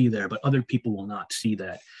still be there, but other people will not see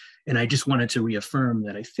that. And I just wanted to reaffirm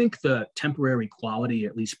that I think the temporary quality,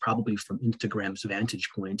 at least probably from Instagram's vantage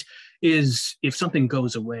point, is if something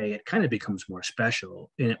goes away, it kind of becomes more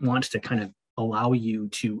special, and it wants to kind of allow you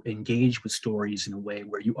to engage with stories in a way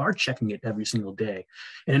where you are checking it every single day.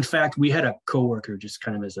 And in fact, we had a coworker, just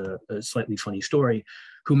kind of as a slightly funny story,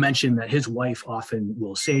 who mentioned that his wife often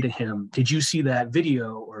will say to him, "Did you see that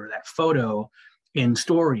video or that photo in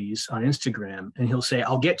stories on Instagram?" And he'll say,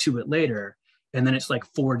 "I'll get to it later." And then it's like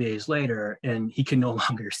 4 days later and he can no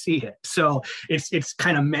longer see it. So it's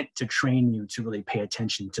kind of meant to train you to really pay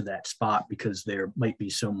attention to that spot because there might be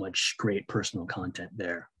so much great personal content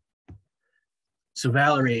there. So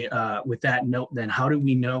Valerie, with that note then, how do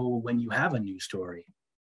we know when you have a new story?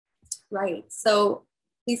 Right, so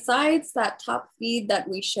besides that top feed that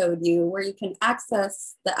we showed you, where you can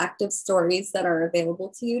access the active stories that are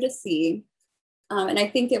available to you to see, and I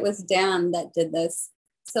think it was Dan that did this,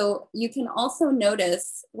 so you can also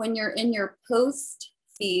notice when you're in your post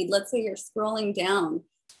feed, let's say you're scrolling down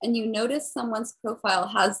and you notice someone's profile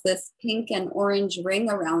has this pink and orange ring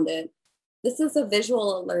around it. This is a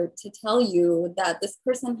visual alert to tell you that this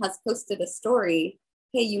person has posted a story.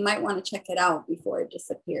 Hey, you might want to check it out before it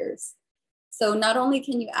disappears. So not only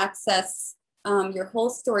can you access your whole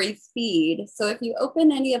story feed, so if you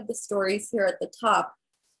open any of the stories here at the top,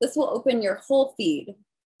 this will open your whole feed.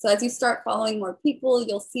 So as you start following more people,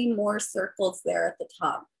 you'll see more circles there at the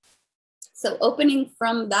top. So opening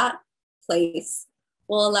from that place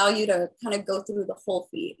will allow you to kind of go through the whole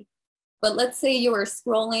feed. But let's say you were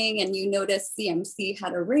scrolling and you noticed CMC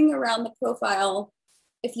had a ring around the profile.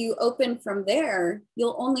 If you open from there,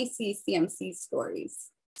 you'll only see CMC stories.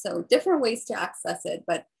 So different ways to access it,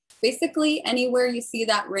 but basically anywhere you see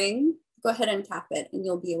that ring, go ahead and tap it and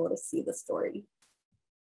you'll be able to see the story.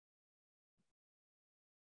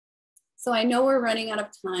 So I know we're running out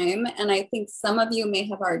of time and I think some of you may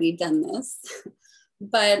have already done this,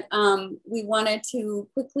 but we wanted to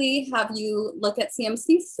quickly have you look at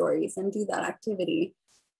CMC stories and do that activity.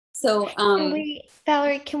 So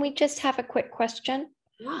Valerie, can we just have a quick question?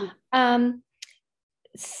 Yeah.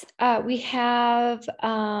 We have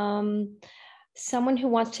someone who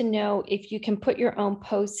wants to know if you can put your own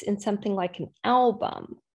posts in something like an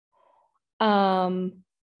album.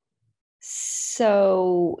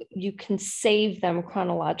 So you can save them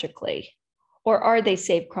chronologically, or are they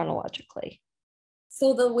saved chronologically?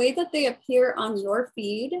 So the way that they appear on your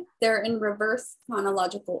feed, they're in reverse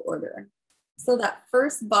chronological order. So that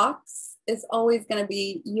first box is always going to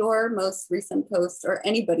be your most recent post or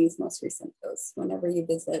anybody's most recent post whenever you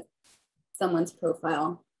visit someone's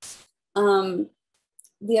profile.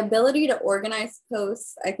 The ability to organize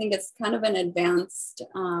posts, I think it's kind of an advanced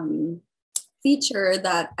feature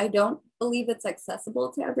that I don't believe it's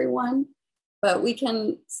accessible to everyone, but we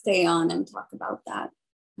can stay on and talk about that.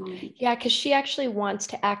 Yeah, because she actually wants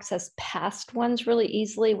to access past ones really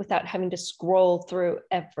easily without having to scroll through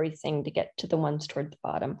everything to get to the ones toward the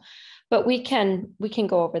bottom. But we can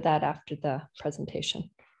go over that after the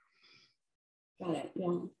presentation. Got it.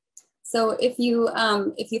 Yeah. So if you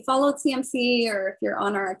followed CMC or if you're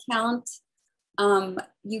on our account,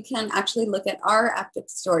 you can actually look at our active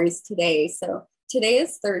stories today. So today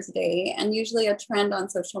is Thursday, and usually a trend on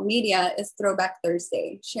social media is Throwback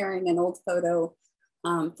Thursday, sharing an old photo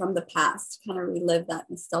from the past, kind of relive that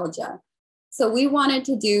nostalgia. So we wanted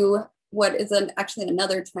to do what is actually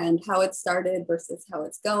another trend, how it started versus how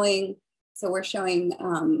it's going. So we're showing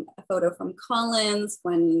a photo from Collins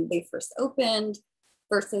when they first opened,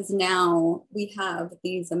 versus now we have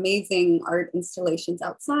these amazing art installations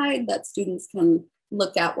outside that students can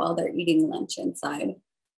look at while they're eating lunch inside.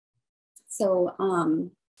 So,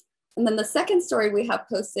 and then the second story we have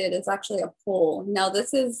posted is actually a poll. Now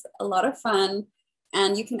this is a lot of fun,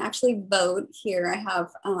 and you can actually vote here. I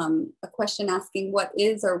have a question asking, what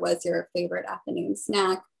is or was your favorite afternoon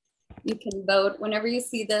snack? You can vote. Whenever you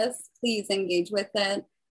see this, please engage with it.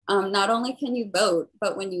 Not only can you vote,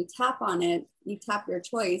 but when you tap on it, you tap your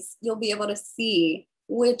choice, you'll be able to see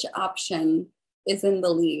which option is in the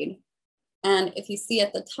lead. And if you see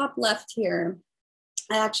at the top left here,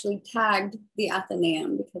 I actually tagged the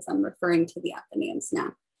Athenaeum because I'm referring to the Athenaeum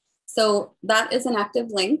snack. So that is an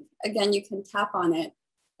active link. Again, you can tap on it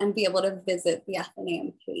and be able to visit the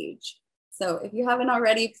Athenaeum page. So if you haven't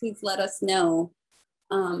already, please let us know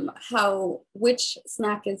which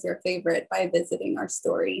snack is your favorite by visiting our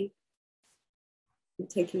story and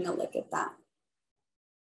taking a look at that.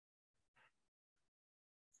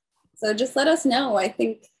 So just let us know. I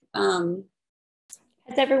think.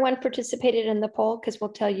 Has everyone participated in the poll? Because we'll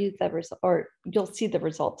tell you the result, or you'll see the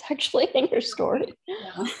results actually in your story.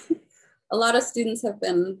 Yeah. A lot of students have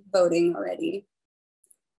been voting already.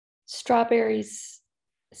 Strawberries,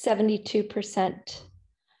 72%.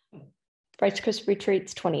 Rice Krispie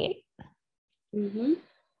Treats, 28%. Mm-hmm.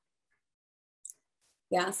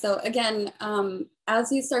 Yeah, so again,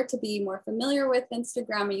 as you start to be more familiar with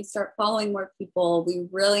Instagram and you start following more people, we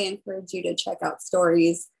really encourage you to check out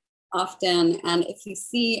stories often. And if you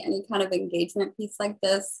see any kind of engagement piece like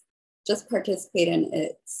this, just participate in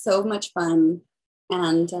it. It's so much fun.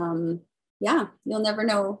 And yeah, you never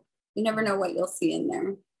know what you'll see in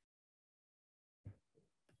there.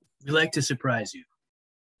 We like to surprise you.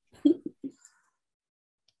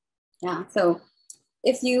 Yeah, so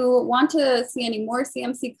if you want to see any more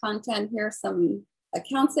CMC content, here are some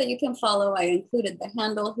accounts that you can follow. I included the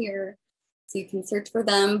handle here, so you can search for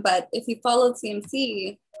them. But if you followed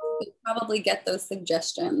CMC, you'll probably get those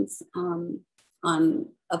suggestions on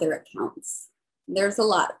other accounts. There's a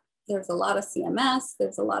lot. There's a lot of CMS.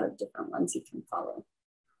 There's a lot of different ones you can follow.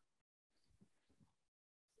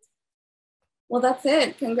 Well, that's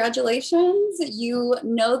it. Congratulations. You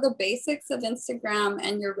know the basics of Instagram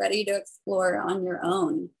and you're ready to explore on your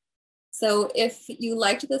own. So if you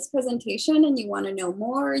liked this presentation and you want to know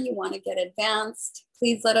more, you want to get advanced,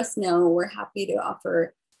 please let us know. We're happy to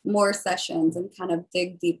offer more sessions and kind of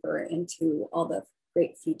dig deeper into all the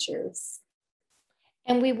great features.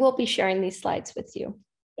 And we will be sharing these slides with you.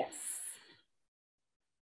 Yes.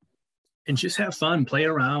 And just have fun, play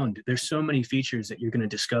around. There's so many features that you're going to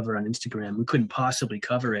discover on Instagram. We couldn't possibly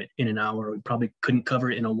cover it in an hour. We probably couldn't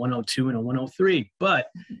cover it in a 102 and a 103.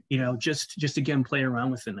 But, you know, just again, play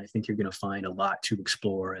around with it. And I think you're going to find a lot to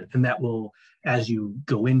explore. And that will, as you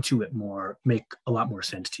go into it more, make a lot more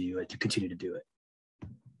sense to you as you continue to do it.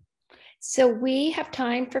 So we have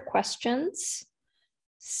time for questions.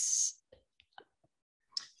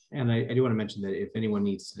 And I do want to mention that if anyone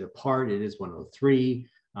needs to depart, it is 103.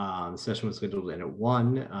 The session was scheduled to end at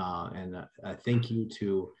 1. And thank you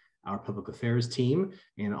to our public affairs team.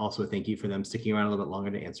 And also thank you for them sticking around a little bit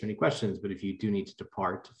longer to answer any questions. But if you do need to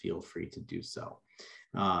depart, feel free to do so.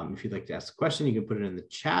 If you'd like to ask a question, you can put it in the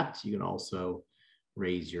chat. You can also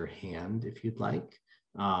raise your hand if you'd like.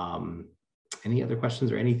 Any other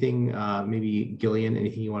questions or anything, maybe Gillian,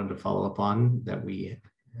 anything you wanted to follow up on that we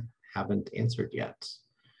haven't answered yet?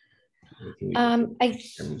 I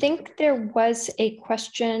think there was a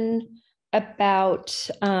question about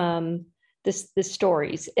the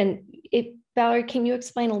stories. And Valerie, can you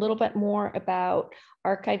explain a little bit more about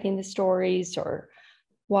archiving the stories or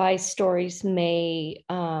why stories may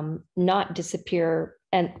not disappear?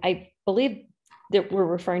 And I believe that we're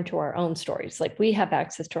referring to our own stories. Like we have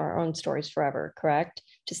access to our own stories forever, correct?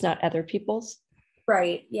 Just not other people's?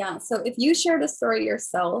 Right, yeah. So if you shared a story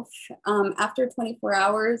yourself, after 24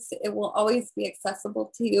 hours, it will always be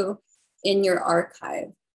accessible to you in your archive.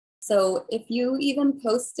 So if you even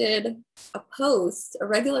posted a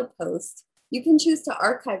regular post, you can choose to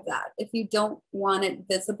archive that if you don't want it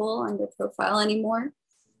visible on your profile anymore.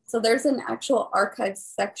 So there's an actual archive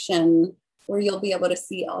section where you'll be able to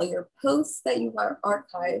see all your posts that you've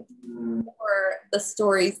archived or the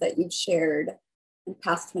stories that you've shared in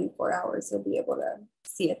past 24 hours. You'll be able to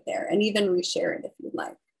see it there and even reshare it if you'd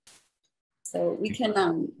like. So we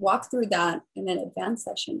can walk through that in an advanced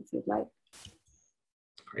session if you'd like.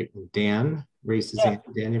 Great. Dan raised his hand.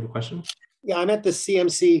 Dan, you have a question? Yeah, I'm at the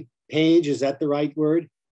CMC page. Is that the right word?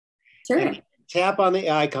 Sure. And tap on the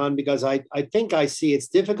icon because I think I see, it's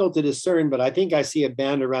difficult to discern, but I think I see a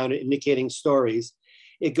band around it indicating stories.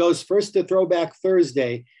 It goes first to Throwback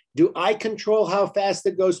Thursday. Do I control how fast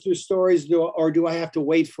it goes through stories, or do I have to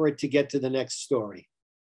wait for it to get to the next story?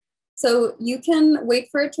 So you can wait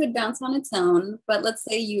for it to advance on its own, but let's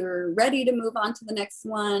say you're ready to move on to the next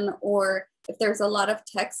one, or if there's a lot of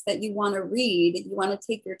text that you want to read, you want to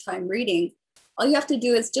take your time reading, all you have to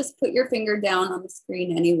do is just put your finger down on the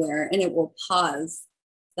screen anywhere and it will pause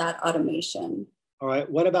that automation. All right,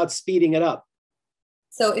 what about speeding it up?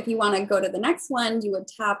 So if you want to go to the next one, you would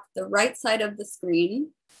tap the right side of the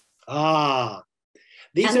screen. Ah,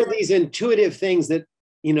 these are these intuitive things that,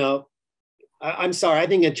 you know, I'm sorry, I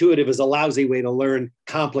think intuitive is a lousy way to learn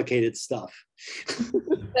complicated stuff.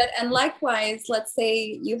 And likewise, let's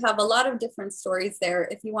say you have a lot of different stories there.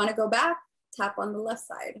 If you want to go back, tap on the left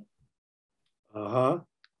side. Uh-huh.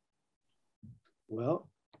 Well,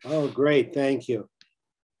 oh, great, thank you.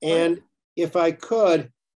 And if I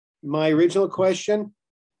could, my original question,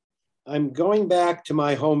 I'm going back to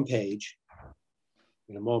my homepage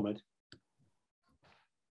in a moment.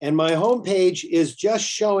 And my homepage is just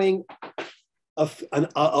showing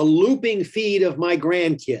a looping feed of my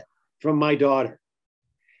grandkid from my daughter.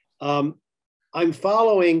 I'm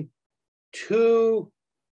following two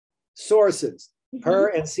sources, her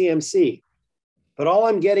and CMC, but all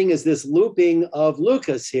I'm getting is this looping of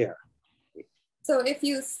Lucas here. So if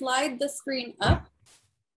you slide the screen up,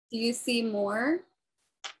 do you see more?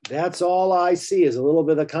 That's all I see is a little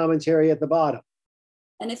bit of commentary at the bottom.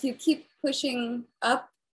 And if you keep pushing up,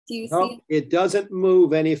 do you No, see? it doesn't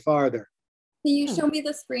move any farther. Can you show me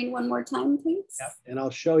the screen one more time, please? Yep. And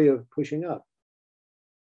I'll show you pushing up.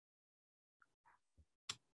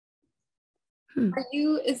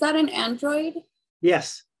 Is that an Android?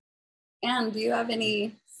 Yes. And do you have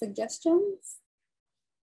any suggestions?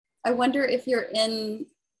 I wonder if you're in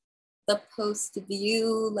the post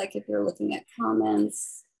view, like if you're looking at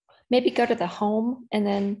comments. Maybe go to the home and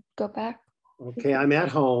then go back. Okay, I'm at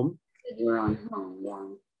home. You're on home,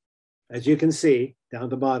 yeah. As you can see, down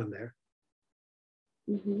at the bottom there.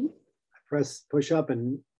 Mm-hmm. I push up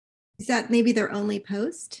and. Is that maybe their only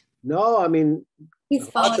post? No, I mean.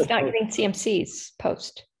 He's not getting CMC's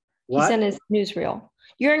post. What? He's in his newsreel.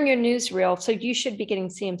 You're in your newsreel, so you should be getting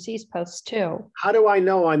CMC's posts too. How do I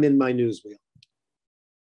know I'm in my newsreel?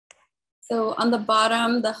 So on the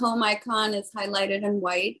bottom, the home icon is highlighted in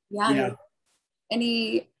white. Yeah.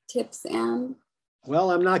 Any tips, Anne?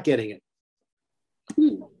 Well, I'm not getting it.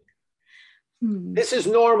 This is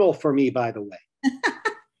normal for me, by the way.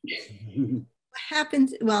 What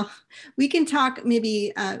happens? Well, we can talk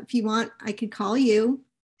maybe if you want, I could call you.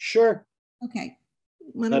 Sure. Okay.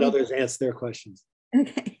 Let others answer their questions.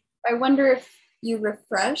 Okay. I wonder if you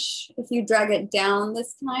refresh, if you drag it down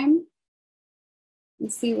this time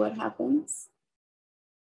and see what happens.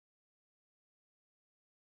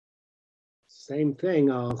 Same thing.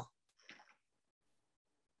 Now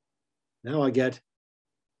I get.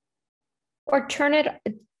 Or turn it,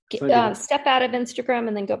 step out of Instagram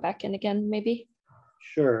and then go back in again, maybe.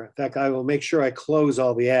 Sure. In fact, I will make sure I close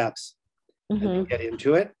all the apps and then get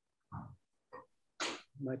into it.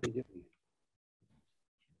 Might be different.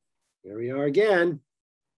 Here we are again.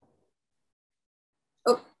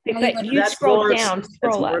 Oh, but you scroll down,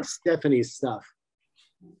 scroll up. Stephanie's stuff.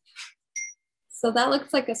 So that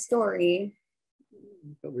looks like a story.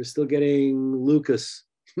 But we're still getting Lucas.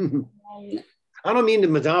 I don't mean to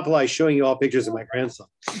monopolize showing you all pictures of my grandson.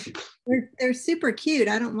 They're super cute.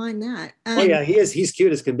 I don't mind that. Oh yeah, he's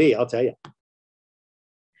cute as can be, I'll tell you.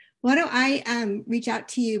 Why don't I reach out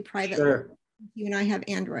to you privately? Sure. You and I have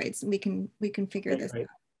Androids, and we can figure this right. out.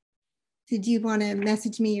 Did you want to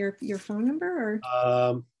message me your phone number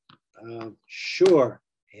or? Sure.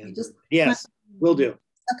 Yes, will do.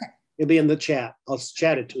 Okay. It'll be in the chat. I'll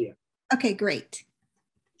chat it to you. Okay, great.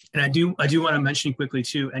 And I do want to mention quickly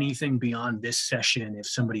too, anything beyond this session, if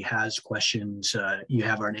somebody has questions, you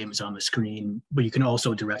have our names on the screen, but you can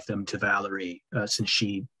also direct them to Valerie since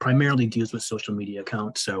she primarily deals with social media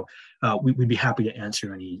accounts. So we'd be happy to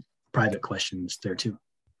answer any private questions there too.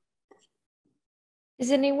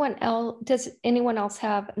 Does anyone else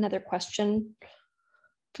have another question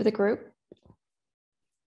for the group?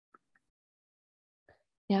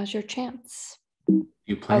 Now's your chance.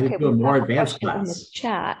 You plan to do a more advanced class? In the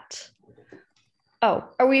chat. Oh,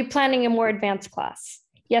 are we planning a more advanced class?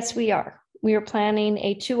 Yes, we are. We are planning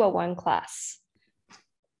a 201 class.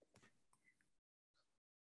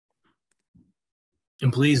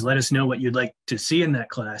 And please let us know what you'd like to see in that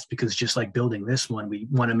class, because just like building this one, we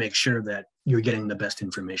want to make sure that you're getting the best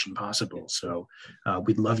information possible. So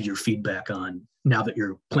we'd love your feedback on, now that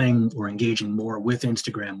you're playing or engaging more with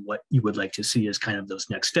Instagram, what you would like to see as kind of those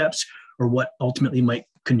next steps, or what ultimately might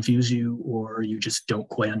confuse you or you just don't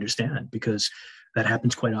quite understand, because that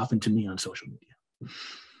happens quite often to me on social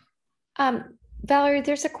media. Valerie,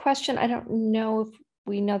 there's a question. I don't know if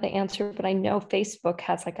we know the answer, but I know Facebook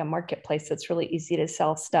has like a marketplace that's really easy to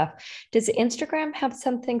sell stuff. Does Instagram have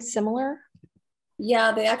something similar?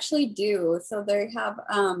 Yeah, they actually do. So they have,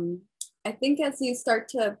 I think as you start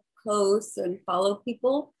to post and follow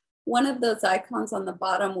people, one of those icons on the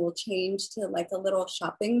bottom will change to like a little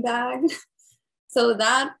shopping bag. So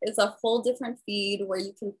that is a whole different feed where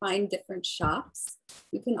you can find different shops.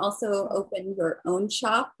 You can also open your own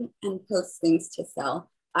shop and post things to sell.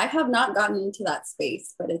 I have not gotten into that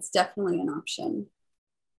space, but it's definitely an option.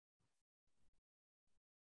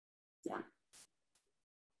 Yeah.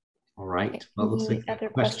 All right. Well, it looks like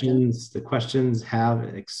the questions have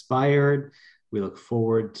expired. We look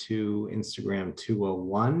forward to Instagram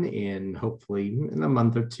 201 in hopefully in a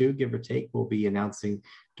month or two, give or take. We'll be announcing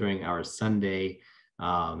during our Sunday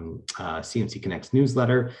CMC Connects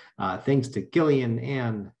newsletter. Thanks to Gillian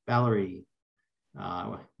and Valerie.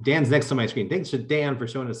 Dan's next on my screen. Thanks to Dan for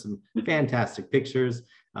showing us some fantastic pictures.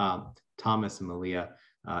 Thomas and Malia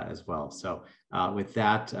as well. So with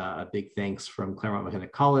that, a big thanks from Claremont McKenna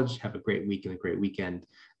College. Have a great week and a great weekend.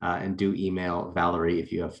 And do email Valerie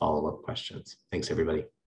if you have follow-up questions. Thanks, everybody.